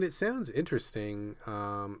 it sounds interesting.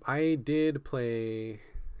 I did play.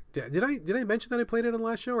 Did I mention that I played it on the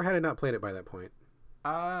last show, or had I not played it by that point?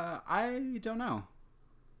 I don't know.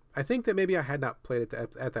 I think that maybe I had not played it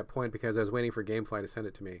at that point because I was waiting for GameFly to send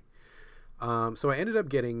it to me. So I ended up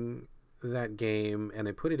getting that game and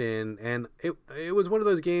I put it in, and it was one of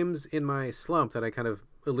those games in my slump that I kind of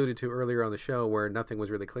alluded to earlier on the show where nothing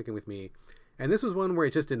was really clicking with me. And this was one where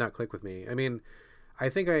it just did not click with me. I mean, I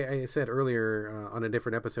think I said earlier on a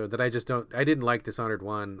different episode that I didn't like Dishonored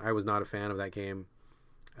 1. I was not a fan of that game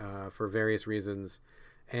for various reasons.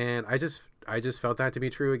 And I just felt that to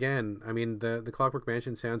be true again. I mean, the Clockwork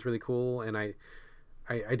Mansion sounds really cool, and I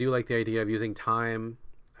do like the idea of using time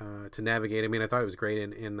to navigate. I mean, I thought it was great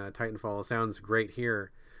in Titanfall. It sounds great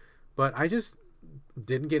here. But I just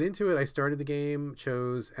didn't get into it. I started the game,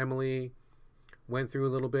 chose Emily, went through a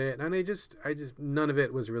little bit, and I just none of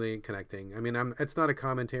it was really connecting. I mean, it's not a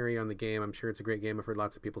commentary on the game. I'm sure it's a great game. I've heard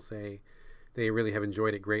lots of people say they really have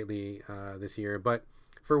enjoyed it greatly this year. But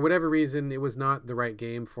for whatever reason, it was not the right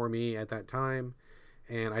game for me at that time,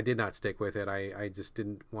 and I did not stick with it. I just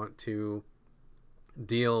didn't want to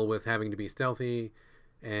deal with having to be stealthy,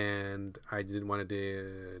 and I didn't want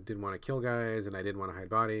to kill guys, and I didn't want to hide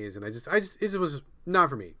bodies, and it was not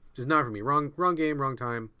for me. Just not for me. Wrong game, wrong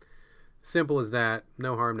time. Simple as that.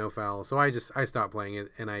 No harm, no foul. So I stopped playing it,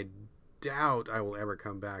 and I doubt I will ever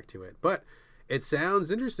come back to it. But it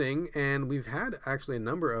sounds interesting, and we've had actually a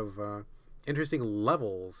number of interesting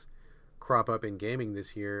levels crop up in gaming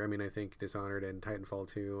this year. I mean, I think Dishonored and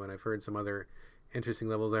Titanfall 2, and I've heard some other interesting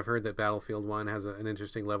levels. I've heard that Battlefield 1 has an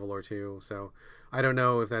interesting level or two. So I don't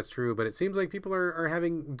know if that's true, but it seems like people are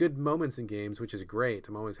having good moments in games, which is great.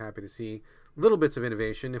 I'm always happy to see little bits of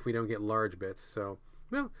innovation if we don't get large bits. So,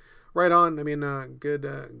 well, right on. I mean, good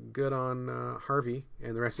on Harvey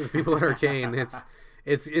and the rest of the people at Arcane.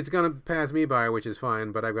 It's gonna pass me by, which is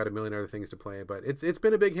fine. But I've got a million other things to play. But it's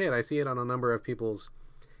been a big hit. I see it on a number of people's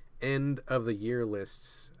end of the year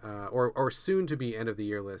lists, or soon to be end of the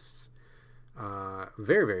year lists.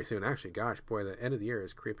 Very, very soon, actually. Gosh, boy, the end of the year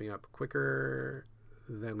is creeping up quicker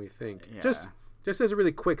than we think. Yeah. Just as a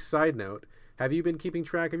really quick side note, have you been keeping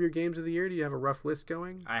track of your games of the year? Do you have a rough list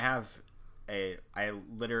going? I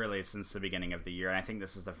literally, since the beginning of the year, and I think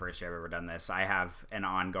this is the first year I've ever done this, I have an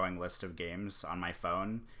ongoing list of games on my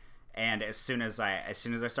phone. And as soon as I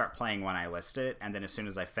start playing one, I list it, and then as soon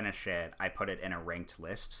as I finish it, I put it in a ranked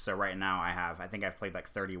list. So right now I think I've played like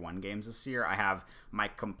 31 games this year. I have my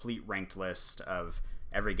complete ranked list of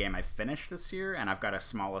every game I've finished this year, and I've got a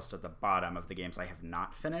small list at the bottom of the games I have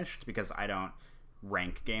not finished, because I don't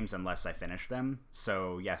rank games unless I finish them.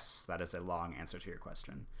 So yes, that is a long answer to your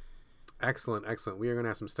question. Excellent. We are going to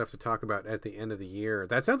have some stuff to talk about at the end of the year.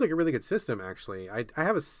 That sounds like a really good system, actually. I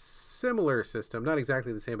have a similar system, not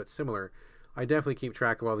exactly the same, but similar. I definitely keep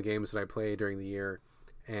track of all the games that I play during the year,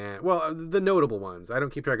 and well, the notable ones. I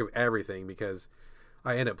don't keep track of everything because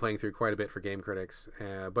I end up playing through quite a bit for Game Critics.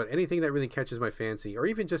 But anything that really catches my fancy, or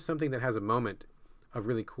even just something that has a moment of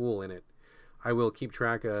really cool in it, I will keep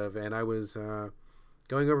track of. And I was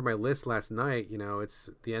going over my list last night. You know,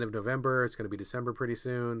 it's the end of November. It's going to be December pretty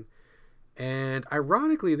soon. And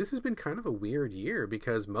ironically, this has been kind of a weird year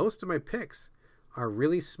because most of my picks are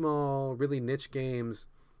really small, really niche games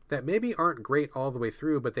that maybe aren't great all the way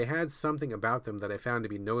through, but they had something about them that I found to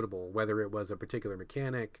be notable, whether it was a particular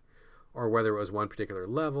mechanic or whether it was one particular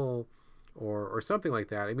level or something like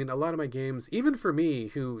that. I mean, a lot of my games, even for me,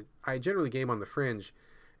 who I generally game on the fringe,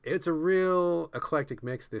 it's a real eclectic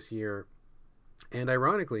mix this year. And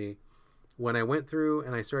ironically, when I went through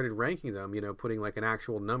and I started ranking them, you know, putting like an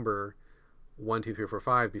actual number 1, 2, 3, 4,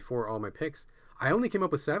 5 before all my picks, I only came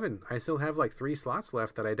up with 7. I still have like 3 slots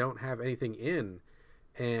left that I don't have anything in,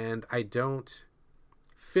 and I don't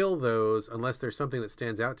fill those unless there's something that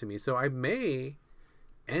stands out to me. So I may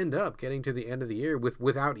end up getting to the end of the year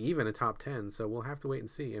without even a top 10. So we'll have to wait and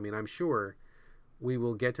see. I mean, I'm sure we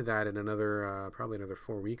will get to that in probably another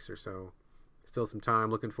 4 weeks or so. Still some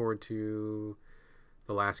time. Looking forward to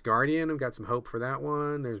The Last Guardian. I've got some hope for that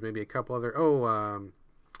one. There's maybe a couple other.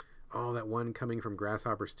 That one coming from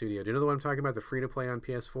Grasshopper Studio. Do you know the one I'm talking about? The free-to-play on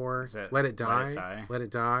PS4? Let It Die. Let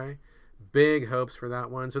It Die. Big hopes for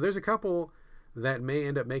that one. So there's a couple that may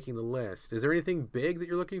end up making the list. Is there anything big that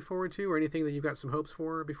you're looking forward to, or anything that you've got some hopes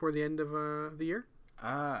for before the end of the year?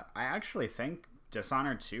 I actually think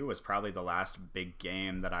Dishonored 2 was probably the last big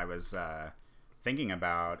game that I was thinking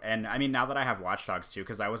about. And I mean, now that I have Watch Dogs 2,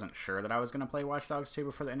 because I wasn't sure that I was going to play Watch Dogs 2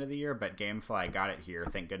 before the end of the year, but Gamefly got it here,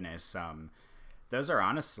 thank goodness. Those are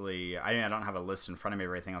honestly, I mean, I don't have a list in front of me of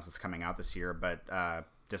everything else that's coming out this year, but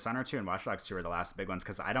Dishonored 2 and Watch Dogs 2 are the last big ones,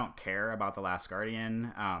 because I don't care about The Last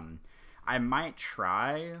Guardian. I might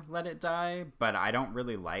try Let It Die, but I don't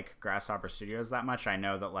really like Grasshopper Studios that much. I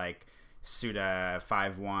know that, like, Suda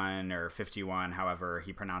 51 or 51, however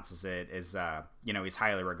he pronounces it, is he's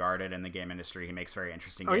highly regarded in the game industry. He makes very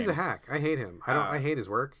interesting games. He's a hack. I hate him. I hate his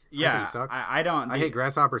work. Yeah, I think he sucks. I hate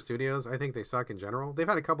Grasshopper Studios. I think they suck in general. They've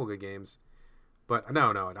had a couple good games, but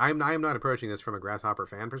no, I'm not approaching this from a Grasshopper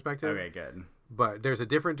fan perspective. Okay, good. But there's a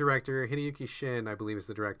different director. Hideyuki Shin, I believe, is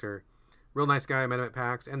the director. Real nice guy. I met him at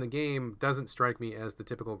PAX, and the game doesn't strike me as the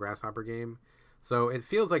typical Grasshopper game. So it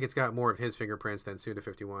feels like it's got more of his fingerprints than Suda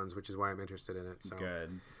 51's, which is why I'm interested in it. So.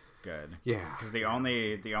 Good. Yeah. Because the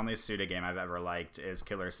only Suda game I've ever liked is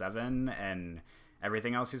Killer 7, and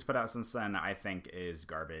everything else he's put out since then I think is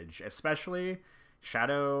garbage. Especially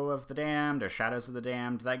Shadow of the Damned or Shadows of the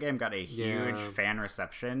Damned. That game got a huge fan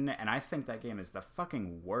reception, and I think that game is the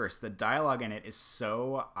fucking worst. The dialogue in it is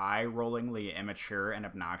so eye-rollingly immature and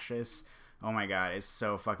obnoxious. Oh my god, it's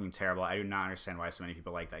so fucking terrible. I do not understand why so many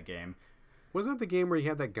people like that game. Wasn't that the game where he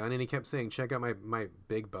had that gun and he kept saying, check out my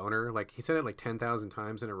big boner? Like, he said it like 10,000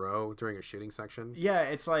 times in a row during a shooting section. Yeah,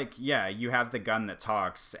 it's like, you have the gun that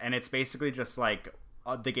talks, and it's basically just like,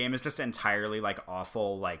 the game is just entirely like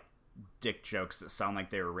awful, like, dick jokes that sound like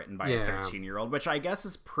they were written by a 13-year-old, which I guess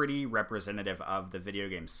is pretty representative of the video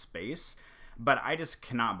game space. But I just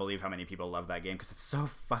cannot believe how many people love that game because it's so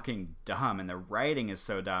fucking dumb, and the writing is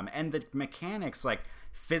so dumb, and the mechanics, like,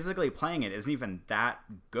 physically playing it isn't even that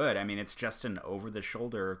good. I mean, it's just an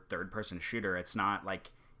over-the-shoulder third-person shooter. It's not,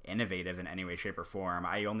 like, innovative in any way, shape, or form.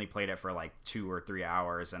 I only played it for, like, 2 or 3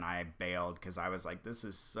 hours, and I bailed because I was like, this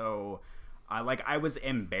is so... I was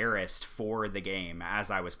embarrassed for the game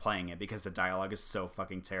as I was playing it because the dialogue is so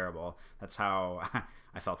fucking terrible. That's how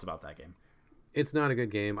I felt about that game. It's not a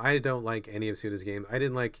good game. I don't like any of Suda's games. I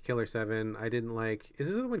didn't like Killer 7. I didn't like... Is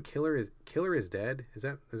this the one Killer is Dead? Is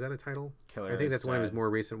that a title? Killer I think that's Dead. one of his more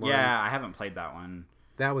recent ones. Yeah, I haven't played that one.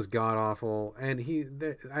 That was god-awful. And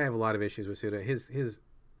I have a lot of issues with Suda. His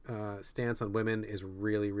stance on women is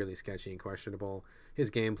really, really sketchy and questionable. His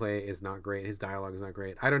gameplay is not great. His dialogue is not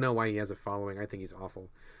great. I don't know why he has a following. I think he's awful.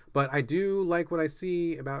 But I do like what I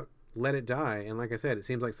see about Let It Die, and like I said, it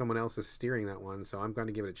seems like someone else is steering that one, so I'm going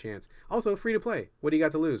to give it a chance. Also, free to play. What do you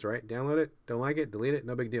got to lose, right? Download it, don't like it, delete it,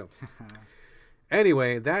 no big deal.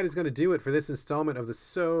 Anyway, that is going to do it for this installment of the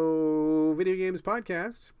So Video Games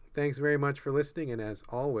Podcast. Thanks very much for listening, and as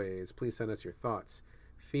always, please send us your thoughts,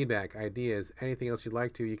 feedback, ideas, anything else you'd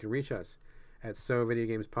like to. You can reach us at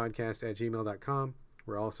sovideogamespodcast@gmail.com.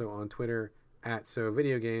 We're also on Twitter at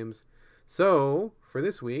SoVideoGames. So, for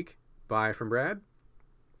this week, bye from Brad.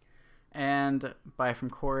 And bye from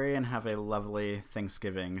Corey, and have a lovely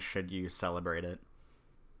Thanksgiving should you celebrate it.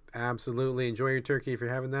 Absolutely. Enjoy your turkey if you're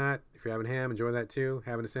having that. If you're having ham, enjoy that too.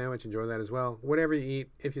 Having a sandwich, enjoy that as well. Whatever you eat,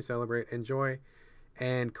 if you celebrate, enjoy.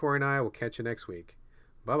 And Corey and I will catch you next week.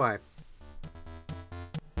 Bye-bye.